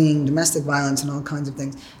lives, fleeing domestic violence and all kinds of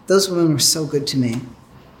things. Those women were so good to me.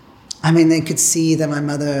 I mean, they could see that my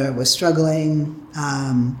mother was struggling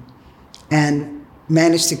and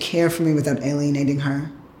managed to care for me without alienating her.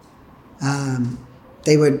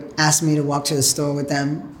 They would ask me to walk to the store with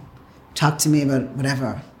them, talk to me about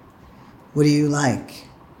whatever. What do you like?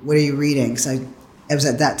 What are you reading? Because it was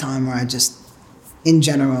at that time where I just, in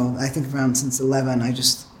general, I think around since 11, I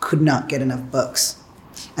just could not get enough books.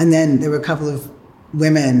 And then there were a couple of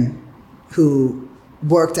women who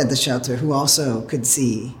worked at the shelter who also could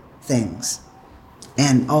see things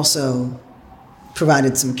and also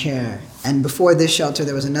provided some care. And before this shelter,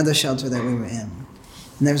 there was another shelter that we were in.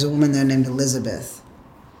 And there was a woman there named Elizabeth.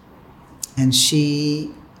 And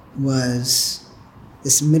she was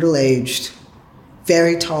this middle-aged,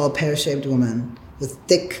 very tall, pear-shaped woman with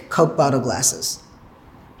thick Coke bottle glasses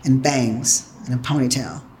and bangs and a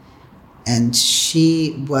ponytail. And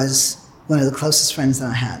she was one of the closest friends that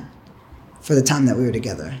I had for the time that we were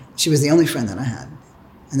together. She was the only friend that I had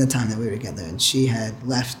in the time that we were together. And she had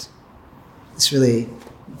left this really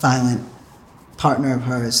violent partner of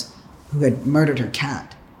hers who had murdered her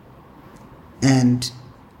cat. And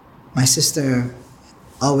my sister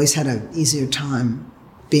always had an easier time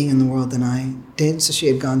being in the world than I did. So she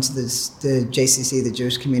had gone to the JCC, the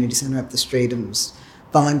Jewish Community Center up the street, and was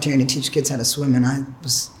volunteering to teach kids how to swim. And I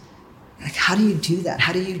was like, how do you do that?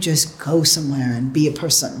 How do you just go somewhere and be a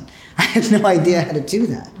person? I had no idea how to do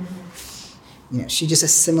that. She just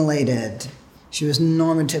assimilated. She was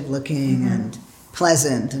normative looking and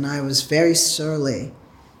pleasant. And I was very surly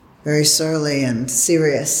and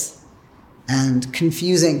serious and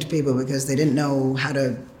confusing to people because they didn't know how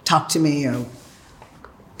to talk to me or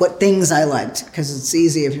what things I liked. Because it's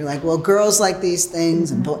easy if you're like, well, girls like these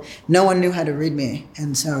things. And no one knew how to read me.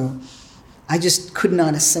 And so I just could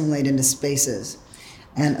not assimilate into spaces.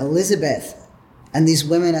 And Elizabeth and these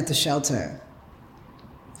women at the shelter,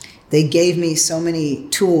 they gave me so many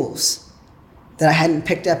tools that I hadn't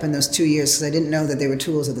picked up in those 2 years because I didn't know that they were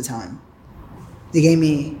tools at the time. They gave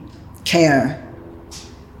me care,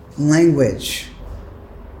 language,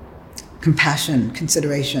 compassion,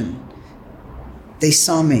 consideration. They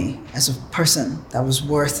saw me as a person that was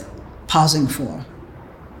worth pausing for,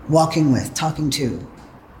 walking with, talking to.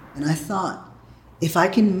 And I thought, if I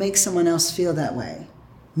can make someone else feel that way,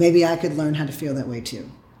 maybe I could learn how to feel that way too.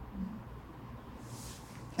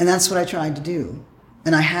 And that's what I tried to do.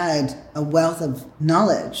 And I had a wealth of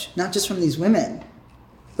knowledge, not just from these women,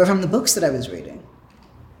 but from the books that I was reading.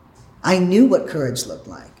 I knew what courage looked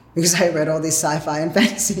like because I read all these sci-fi and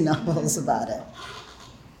fantasy novels about it.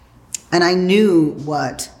 And I knew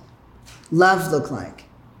what love looked like.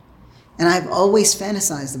 And I've always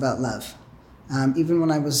fantasized about love. Even when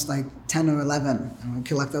I was like 10 or 11, I would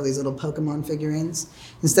collect all these little Pokemon figurines.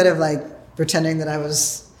 Instead of like pretending that I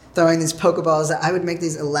was throwing these Pokeballs, I would make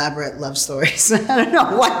these elaborate love stories. I don't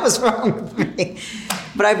know what was wrong with me.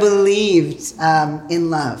 But I believed in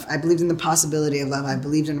love. I believed in the possibility of love. I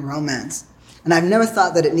believed in romance. And I've never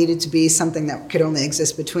thought that it needed to be something that could only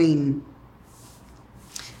exist between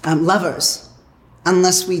lovers,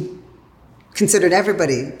 unless we considered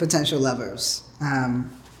everybody potential lovers.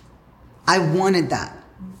 I wanted that.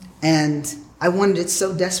 And I wanted it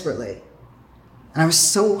so desperately. And I was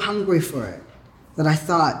so hungry for it that I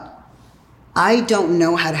thought, I don't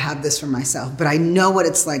know how to have this for myself, but I know what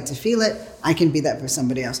it's like to feel it. I can be that for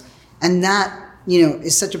somebody else. And that,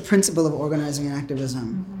 is such a principle of organizing and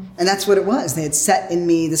activism. And that's what it was. They had set in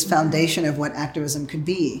me this foundation of what activism could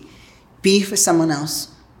be. Be for someone else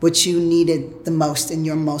what you needed the most in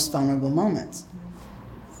your most vulnerable moments.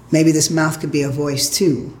 Maybe this mouth could be a voice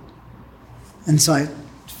too. And so I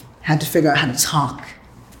had to figure out how to talk.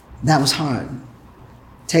 That was hard.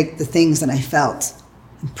 Take the things that I felt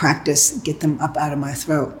and practice, get them up out of my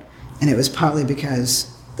throat. And it was partly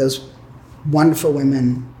because those wonderful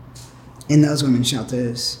women in those women's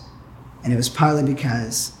shelters, and it was partly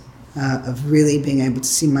because of really being able to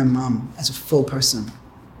see my mom as a full person.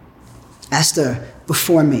 Esther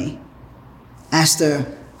before me, Esther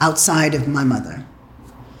outside of my mother,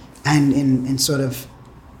 and in sort of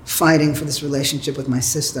fighting for this relationship with my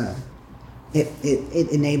sister. It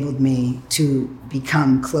enabled me to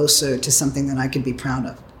become closer to something that I could be proud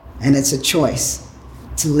of. And it's a choice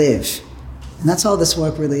to live. And that's all this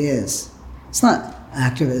work really is. It's not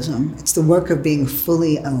activism. It's the work of being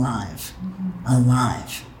fully alive.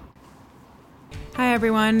 Alive. Hi,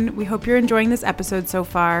 everyone. We hope you're enjoying this episode so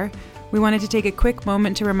far. We wanted to take a quick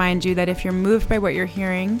moment to remind you that if you're moved by what you're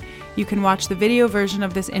hearing, you can watch the video version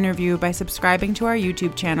of this interview by subscribing to our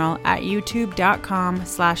YouTube channel at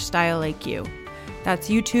youtube.com/stylelikeyou. That's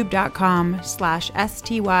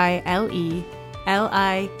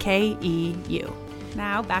youtube.com/STYLELIKEU.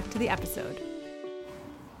 Now back to the episode.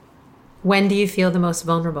 When do you feel the most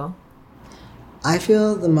vulnerable? I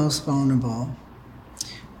feel the most vulnerable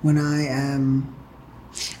when I am,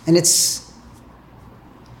 and it's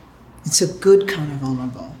a good kind of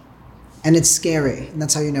vulnerable. And it's scary, and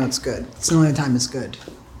that's how you know it's good. It's the only time it's good.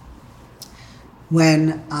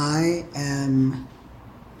 When I am,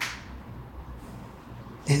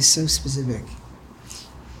 it's so specific,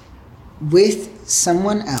 with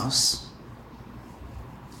someone else,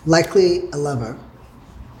 likely a lover,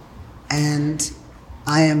 and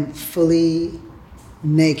I am fully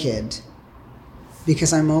naked,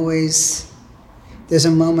 because I'm always, there's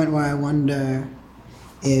a moment where I wonder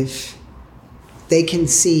if they can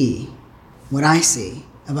see what I see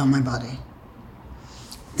about my body.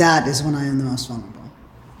 That is when I am the most vulnerable.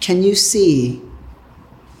 Can you see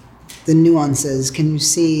the nuances? Can you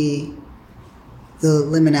see the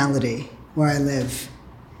liminality where I live?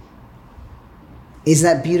 Is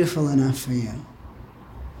that beautiful enough for you?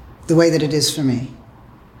 The way that it is for me.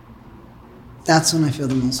 That's when I feel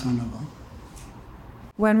the most vulnerable.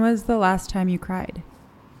 When was the last time you cried?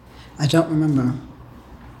 I don't remember.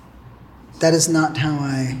 That is not how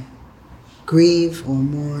I grieve or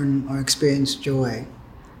mourn or experience joy.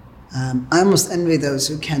 I almost envy those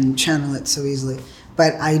who can channel it so easily.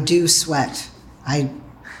 But I do sweat. I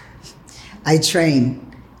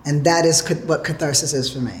train. And that is what catharsis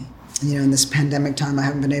is for me. And, in this pandemic time, I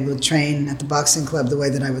haven't been able to train at the boxing club the way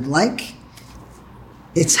that I would like.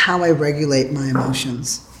 It's how I regulate my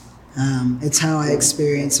emotions. It's how I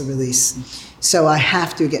experience a release. So I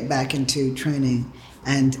have to get back into training,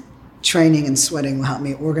 and training and sweating will help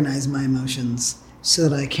me organize my emotions so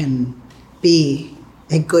that I can be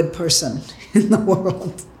a good person in the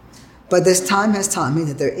world. But this time has taught me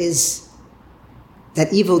that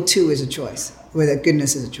that evil too is a choice, or that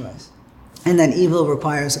goodness is a choice. And that evil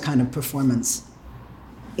requires a kind of performance.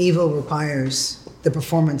 Evil requires the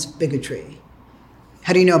performance bigotry.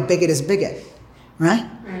 How do you know a bigot is a bigot? Right?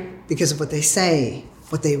 Because of what they say,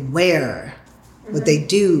 what they wear, what they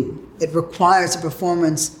do. It requires a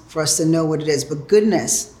performance for us to know what it is. But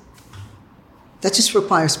goodness, that just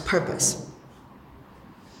requires purpose.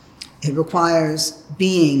 It requires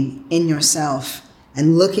being in yourself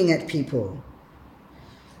and looking at people,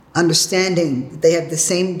 understanding that they have the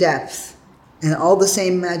same depth and all the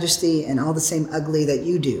same majesty and all the same ugly that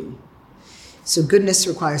you do. So goodness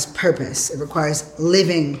requires purpose. It requires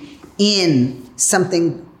living in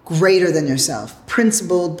something greater than yourself,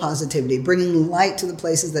 principled positivity, bringing light to the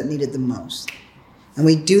places that need it the most. And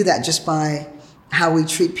we do that just by how we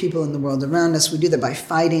treat people in the world around us. We do that by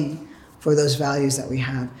fighting for those values that we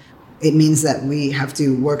have. It means that we have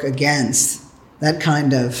to work against that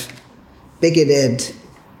kind of bigoted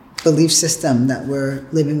belief system that we're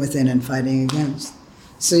living within and fighting against.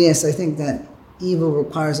 So yes, I think that evil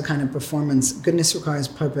requires a kind of performance. Goodness requires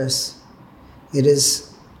purpose. It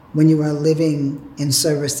is when you are living in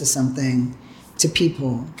service to something, to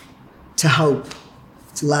people, to hope,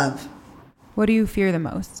 to love. What do you fear the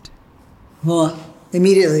most? Well,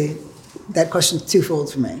 immediately, that question's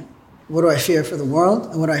twofold for me. What do I fear for the world,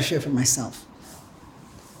 and what do I fear for myself?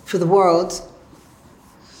 For the world,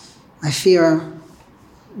 I fear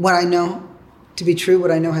what I know to be true,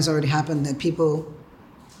 what I know has already happened, that people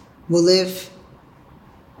will live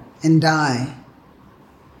and die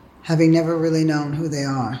having never really known who they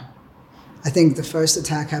are. I think the first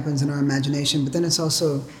attack happens in our imagination, but then it's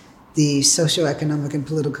also the socioeconomic and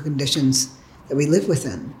political conditions that we live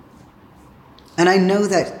within. And I know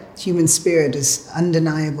that human spirit is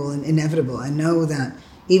undeniable and inevitable. I know that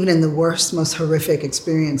even in the worst, most horrific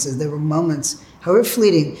experiences, there were moments, however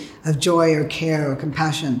fleeting, of joy or care or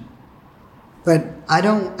compassion. But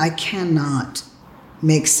I cannot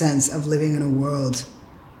make sense of living in a world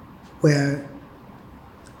where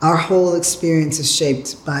our whole experience is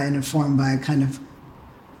shaped by and informed by a kind of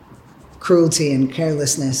cruelty and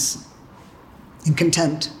carelessness and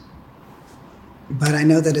contempt. But I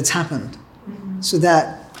know that it's happened. So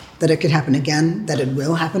that it could happen again, that it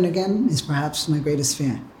will happen again, is perhaps my greatest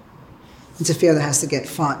fear. It's a fear that has to get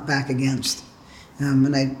fought back against. And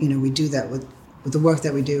we do that with the work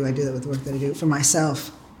that we do. I do that with the work that I do for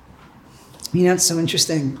myself. It's so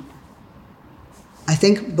interesting. I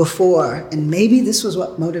think before, and maybe this was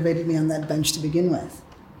what motivated me on that bench to begin with.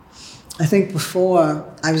 I think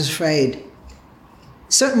before I was afraid.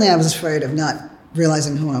 Certainly I was afraid of not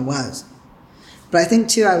realizing who I was. But I think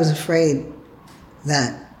too I was afraid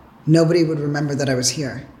that nobody would remember that I was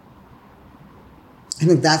here. I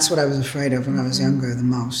think that's what I was afraid of when I was younger the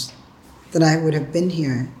most. That I would have been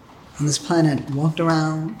here on this planet, walked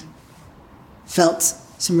around, felt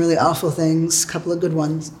some really awful things, a couple of good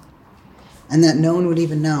ones, and that no one would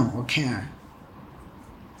even know or care.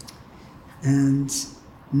 And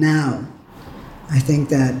now, I think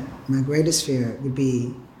that my greatest fear would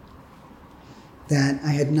be that I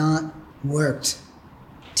had not worked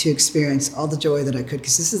to experience all the joy that I could,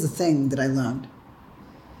 because this is the thing that I learned.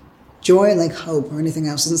 Joy, like hope or anything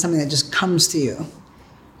else, isn't something that just comes to you.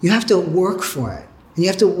 You have to work for it, and you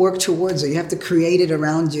have to work towards it. You have to create it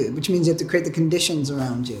around you, which means you have to create the conditions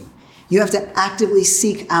around you. You have to actively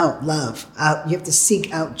seek out love. You have to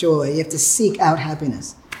seek out joy. You have to seek out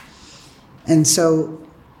happiness. And so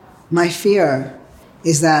my fear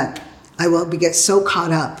is that I will get so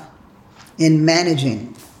caught up in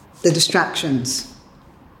managing the distractions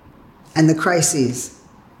and the crises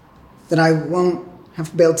that I won't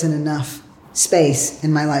have built in enough space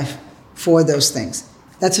in my life for those things.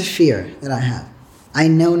 That's a fear that I have. I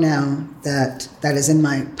know now that that is in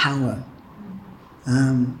my power.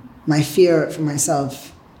 My fear for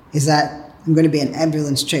myself is that I'm going to be an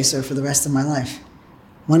ambulance chaser for the rest of my life,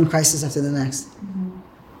 one crisis after the next. Mm-hmm.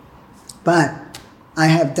 But I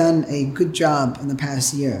have done a good job in the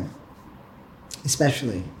past year,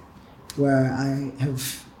 especially, where I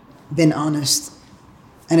have been honest.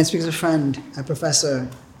 And it's because a friend, a professor,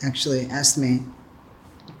 actually asked me,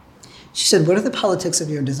 she said, what are the politics of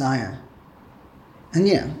your desire? And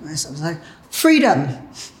I was like, freedom,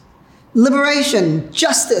 liberation,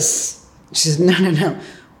 justice. She said, no.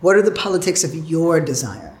 What are the politics of your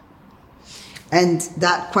desire? And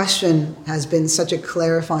that question has been such a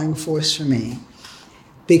clarifying force for me,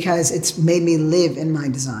 because it's made me live in my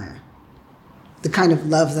desire. The kind of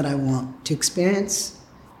love that I want to experience,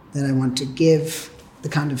 that I want to give, the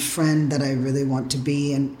kind of friend that I really want to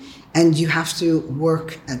be. And you have to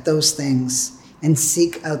work at those things and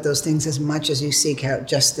seek out those things as much as you seek out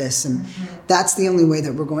justice. And that's the only way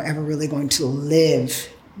that we're ever really going to live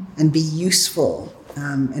and be useful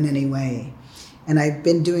in any way. And I've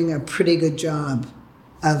been doing a pretty good job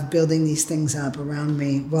of building these things up around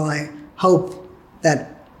me. Well, I hope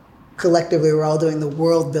that collectively we're all doing the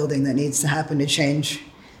world building that needs to happen to change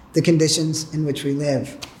the conditions in which we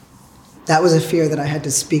live. That was a fear that I had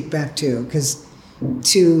to speak back to, because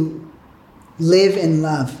to live in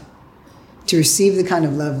love, to receive the kind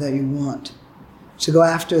of love that you want, to go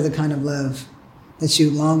after the kind of love that you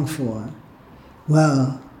long for,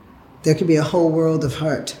 well, there could be a whole world of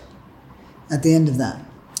hurt at the end of that.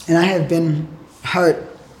 And I have been hurt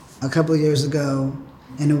a couple of years ago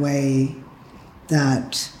in a way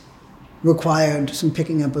that required some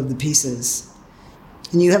picking up of the pieces.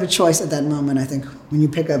 And you have a choice at that moment, I think, when you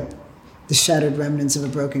pick up the shattered remnants of a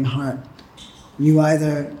broken heart. You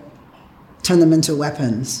either turn them into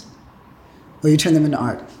weapons or you turn them into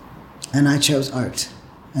art. And I chose art.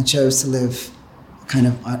 I chose to live a kind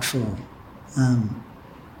of artful,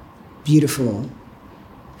 beautiful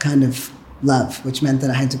kind of love, which meant that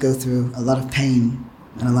I had to go through a lot of pain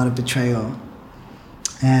and a lot of betrayal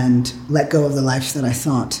and let go of the life that I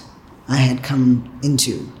thought I had come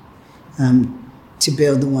into to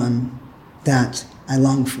build the one that I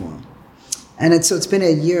long for. And it's been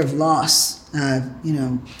a year of loss,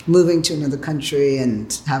 moving to another country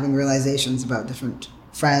and having realizations about different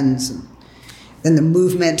friends, and then the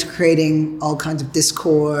movement creating all kinds of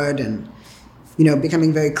discord and,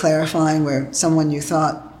 becoming very clarifying, where someone you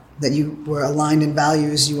thought that you were aligned in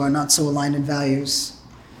values, you are not so aligned in values.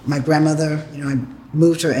 My grandmother, I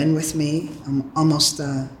moved her in with me. I'm almost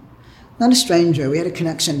not a stranger. We had a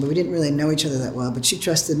connection, but we didn't really know each other that well. But she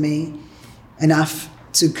trusted me enough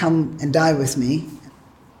to come and die with me.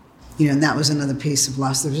 And that was another piece of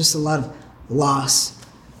loss. There was just a lot of loss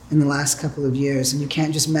in the last couple of years. And you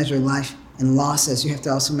can't just measure life in losses. You have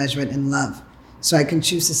to also measure it in love. So I can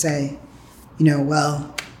choose to say,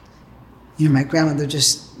 my grandmother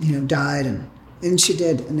just, died. And she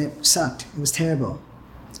did. And it sucked. It was terrible.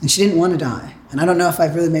 And she didn't want to die. And I don't know if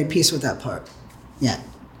I've really made peace with that part yet.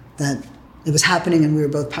 That it was happening and we were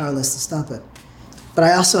both powerless to stop it. But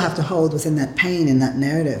I also have to hold within that pain and that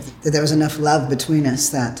narrative that there was enough love between us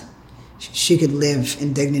that she could live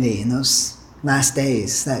in dignity in those last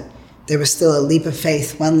days, that there was still a leap of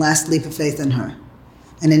faith, one last leap of faith in her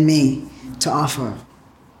and in me to offer.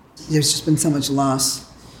 There's just been so much loss.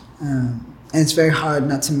 And it's very hard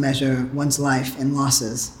not to measure one's life in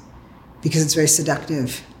losses because it's very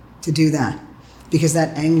seductive to do that. Because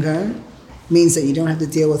that anger means that you don't have to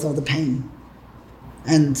deal with all the pain.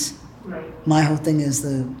 And my whole thing is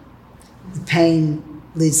the pain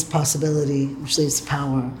leads to possibility, which leads to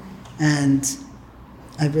power. And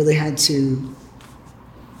I've really had to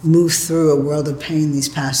move through a world of pain these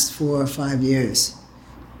past 4 or 5 years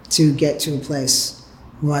to get to a place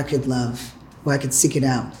where I could love, where I could seek it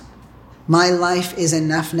out. My life is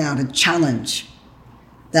enough now to challenge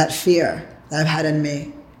that fear that I've had in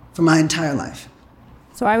me for my entire life.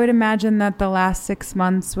 So I would imagine that the last 6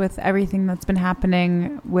 months with everything that's been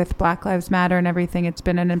happening with Black Lives Matter and everything, it's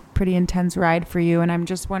been a pretty intense ride for you. And I'm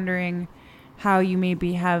just wondering how you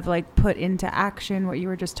maybe have put into action what you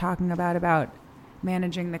were just talking about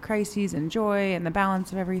managing the crises and joy and the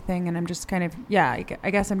balance of everything. And I'm just kind of,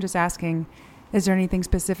 I guess I'm just asking, is there anything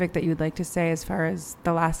specific that you'd like to say as far as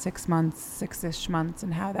the last 6 months, 6-ish months,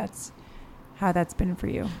 and how that's been for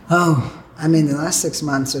you? Oh, the last 6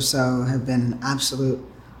 months or so have been absolute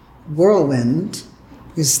whirlwind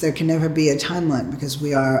because there can never be a timeline because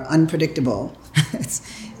we are unpredictable.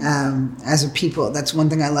 As a people, that's one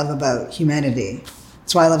thing I love about humanity.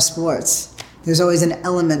 That's why I love sports. There's always an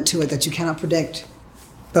element to it that you cannot predict.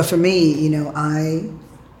 But for me, I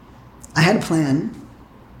had a plan,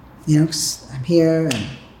 'cause I'm here and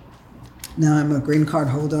now I'm a green card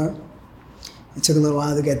holder. It took a little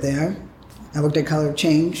while to get there. I worked at Color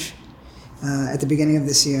Change at the beginning of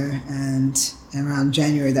this year, and around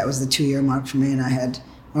January, that was the 2-year mark for me, and I had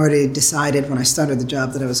already decided when I started the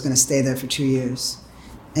job that I was going to stay there for 2 years.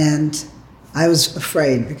 And I was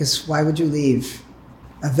afraid, because why would you leave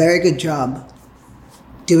a very good job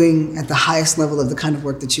doing at the highest level of the kind of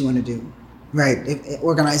work that you want to do, right?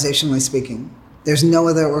 Organizationally speaking. There's no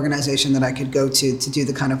other organization that I could go to do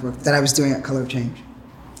the kind of work that I was doing at Color Change,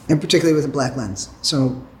 and particularly with a Black lens.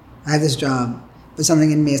 So I have this job, but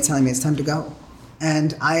something in me is telling me it's time to go.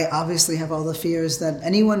 And I obviously have all the fears that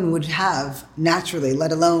anyone would have naturally,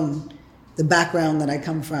 let alone the background that I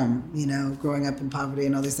come from, growing up in poverty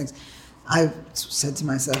and all these things. I said to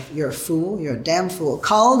myself, you're a fool, you're a damn fool.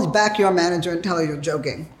 Call back your manager and tell her you're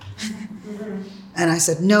joking. And I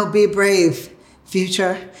said, no, be brave,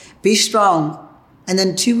 future, be strong. And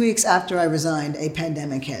then 2 weeks after I resigned, a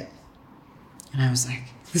pandemic hit. And I was like,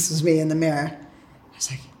 this was me in the mirror. I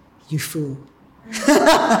was like, you fool.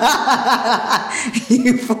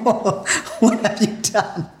 You fool, what have you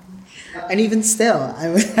done? And even still,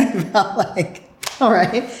 I felt like, all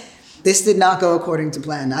right, this did not go according to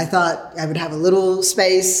plan. I thought I would have a little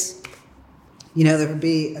space, there would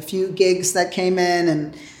be a few gigs that came in,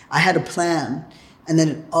 and I had a plan, and then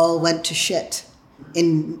it all went to shit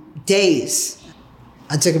in days.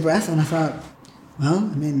 I took a breath and I thought,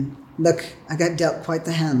 look, I got dealt quite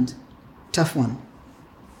the hand, tough one.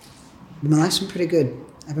 But my life's been pretty good.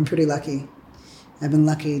 I've been pretty lucky. I've been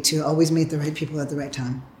lucky to always meet the right people at the right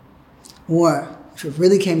time. Or, if it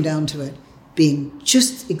really came down to it, being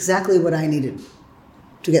just exactly what I needed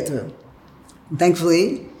to get through. And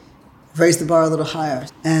thankfully, I've raised the bar a little higher.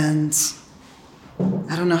 And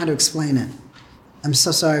I don't know how to explain it. I'm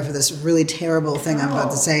so sorry for this really terrible thing I'm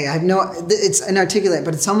about to say. It's inarticulate,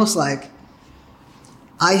 but it's almost like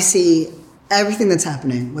I see everything that's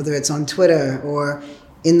happening, whether it's on Twitter or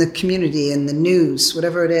in the community, in the news,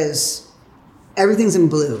 whatever it is, everything's in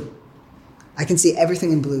blue. I can see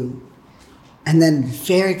everything in blue. And then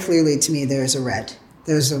very clearly to me, there is a red.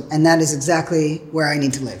 And that is exactly where I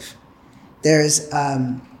need to live. There's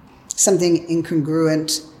something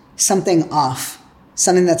incongruent, something off,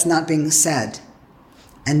 something that's not being said.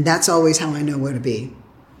 And that's always how I know where to be.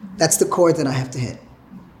 That's the chord that I have to hit.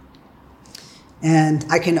 And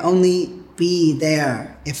I can only be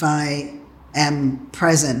there if I am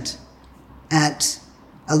present at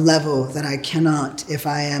a level that I cannot if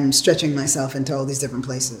I am stretching myself into all these different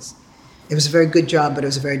places. It was a very good job, but it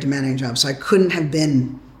was a very demanding job. So I couldn't have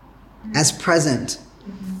been as present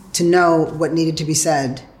to know what needed to be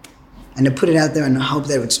said and to put it out there and hope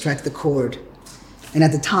that it would strike the chord. And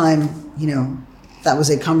at the time, that was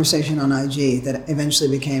a conversation on IG that eventually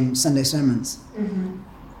became Sunday sermons.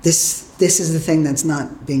 This is the thing that's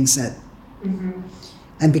not being said.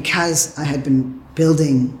 And because I had been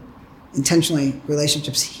building intentionally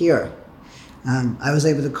relationships here, I was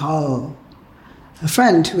able to call a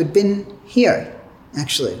friend who had been here,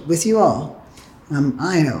 actually, with you all,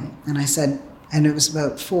 Io, and I said, and it was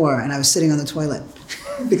about 4, and I was sitting on the toilet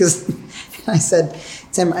because I said,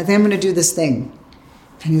 Tim, I think I'm going to do this thing.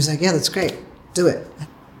 And he was like, yeah, that's great, do it.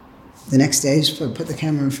 The next day, he just put the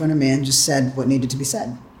camera in front of me and just said what needed to be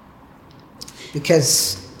said.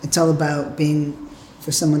 Because it's all about being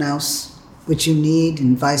for someone else what you need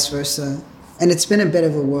and vice versa. And it's been a bit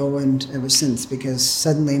of a whirlwind ever since because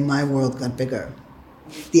suddenly my world got bigger.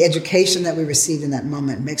 The education that we received in that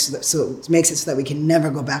moment makes it so that we can never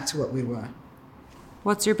go back to what we were.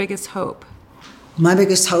 What's your biggest hope? My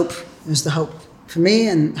biggest hope is the hope for me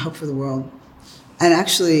and hope for the world. And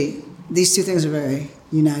actually, these two things are very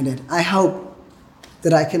united. I hope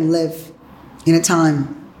that I can live in a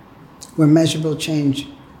time where measurable change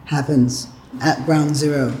happens at ground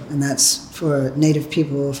zero, and that's for Native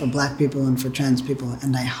people, for Black people, and for trans people.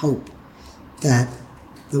 And I hope that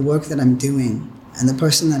the work that I'm doing and the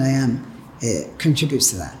person that I am, it contributes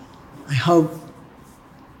to that. I hope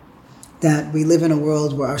that we live in a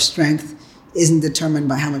world where our strength isn't determined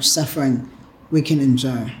by how much suffering we can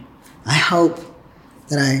endure. I hope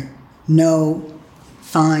that I know,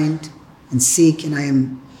 find, and seek, and I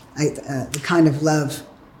am the kind of love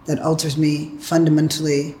that alters me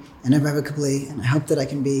fundamentally and irrevocably, and I hope that I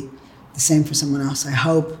can be the same for someone else. I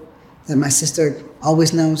hope that my sister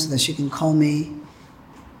always knows that she can call me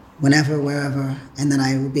whenever, wherever, and that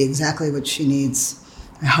I will be exactly what she needs.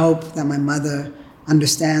 I hope that my mother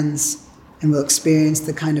understands and will experience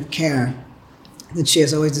the kind of care that she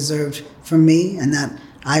has always deserved from me, and that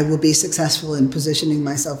I will be successful in positioning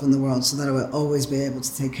myself in the world so that I will always be able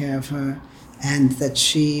to take care of her, and that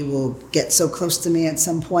she will get so close to me at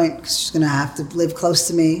some point, because she's going to have to live close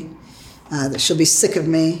to me, that she'll be sick of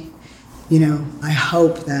me. I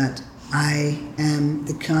hope that I am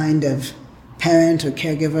the kind of parent or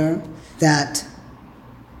caregiver that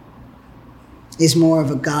is more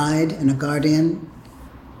of a guide and a guardian,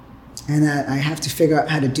 and that I have to figure out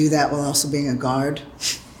how to do that while also being a guard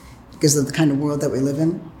because of the kind of world that we live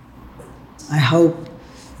in. I hope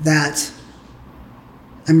that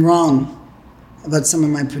I'm wrong about some of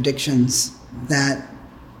my predictions, that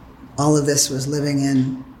all of this was living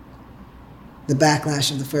in the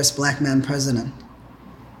backlash of the first Black man president,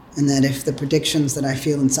 and that if the predictions that I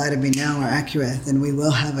feel inside of me now are accurate, then we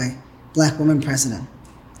will have a Black woman president,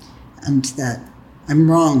 and that I'm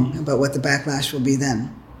wrong about what the backlash will be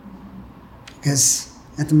then, because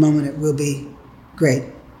at the moment it will be great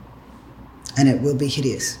and it will be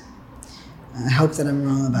hideous. I hope that I'm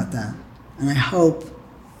wrong about that, and I hope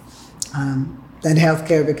that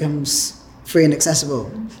healthcare becomes free and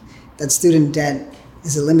accessible, that student debt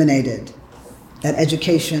is eliminated, that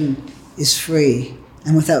education is free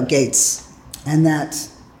and without gates, and that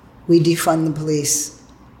we defund the police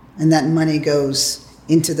and that money goes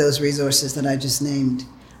into those resources that I just named.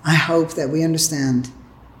 I hope that we understand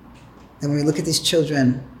that when we look at these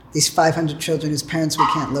children, these 500 children whose parents we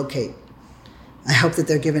can't locate, I hope that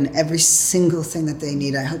they're given every single thing that they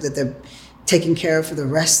need. I hope that they're taken care of for the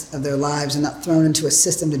rest of their lives and not thrown into a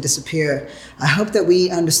system to disappear. I hope that we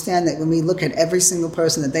understand that when we look at every single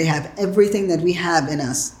person, that they have everything that we have in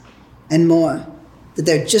us and more, that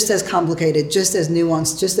they're just as complicated, just as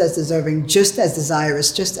nuanced, just as deserving, just as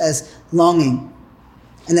desirous, just as longing,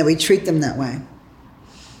 and that we treat them that way.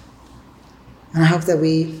 And I hope that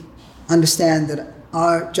we understand that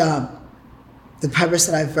our job, the purpose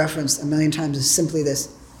that I've referenced a million times, is simply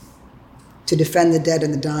this: to defend the dead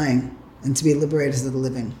and the dying, and to be liberators of the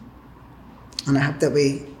living. And I hope that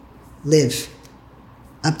we live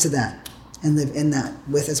up to that and live in that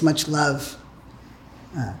with as much love,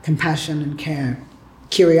 compassion and care,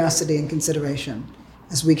 curiosity and consideration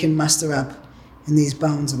as we can muster up in these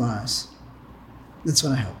bones of ours. That's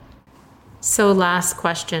what I hope. So last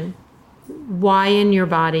question. Why in your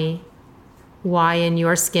body? Why in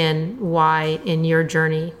your skin? Why in your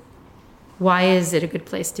journey? Why is it a good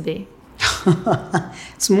place to be?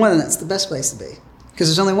 It's more than that's the best place to be, because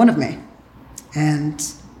there's only one of me. And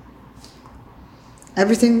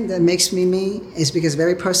everything that makes me me is because of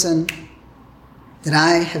every person that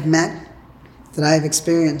I have met that I have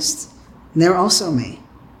experienced, and they're also me.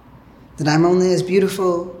 That I'm only as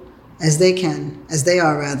beautiful as they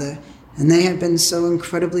are rather, and they have been so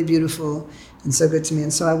incredibly beautiful and so good to me,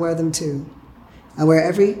 and so I wear them too. I wear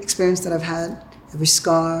every experience that I've had, every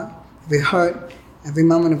scar, every hurt, every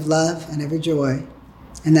moment of love, and every joy.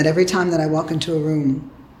 And that every time that I walk into a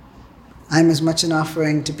room, I'm as much an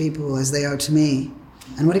offering to people as they are to me.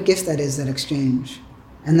 And what a gift that is, that exchange.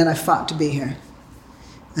 And that I fought to be here.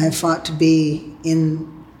 I have fought to be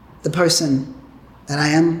in the person that I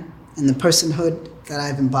am, in the personhood that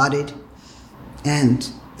I've embodied. And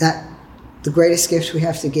that the greatest gift we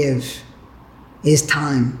have to give is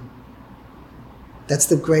time. That's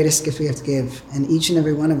the greatest gift we have to give. And each and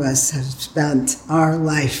every one of us have spent our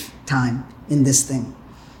lifetime in this thing.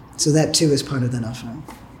 So that too is part of that offering.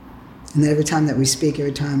 And that every time that we speak,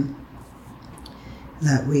 every time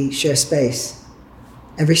that we share space,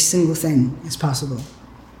 every single thing is possible.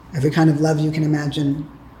 Every kind of love you can imagine,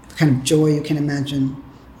 every kind of joy you can imagine,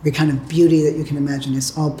 every kind of beauty that you can imagine,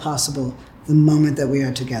 it's all possible the moment that we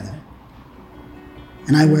are together.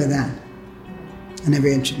 And I wear that in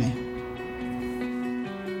every inch of me.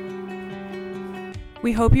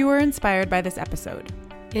 We hope you were inspired by this episode.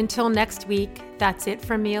 Until next week, that's it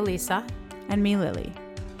from me, Elisa. And me, Lily.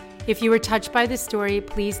 If you were touched by this story,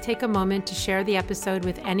 please take a moment to share the episode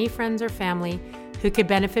with any friends or family who could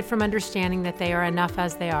benefit from understanding that they are enough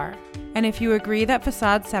as they are. And if you agree that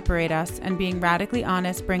facades separate us and being radically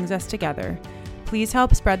honest brings us together, please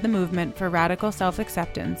help spread the movement for radical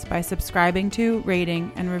self-acceptance by subscribing to,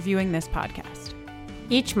 rating, and reviewing this podcast.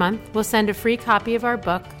 Each month, we'll send a free copy of our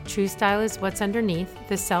book, True Style is What's Underneath,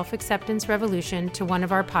 The Self-Acceptance Revolution, to one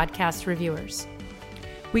of our podcast reviewers.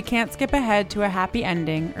 We can't skip ahead to a happy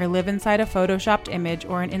ending or live inside a photoshopped image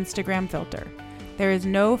or an Instagram filter. There is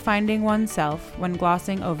no finding oneself when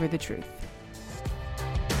glossing over the truth.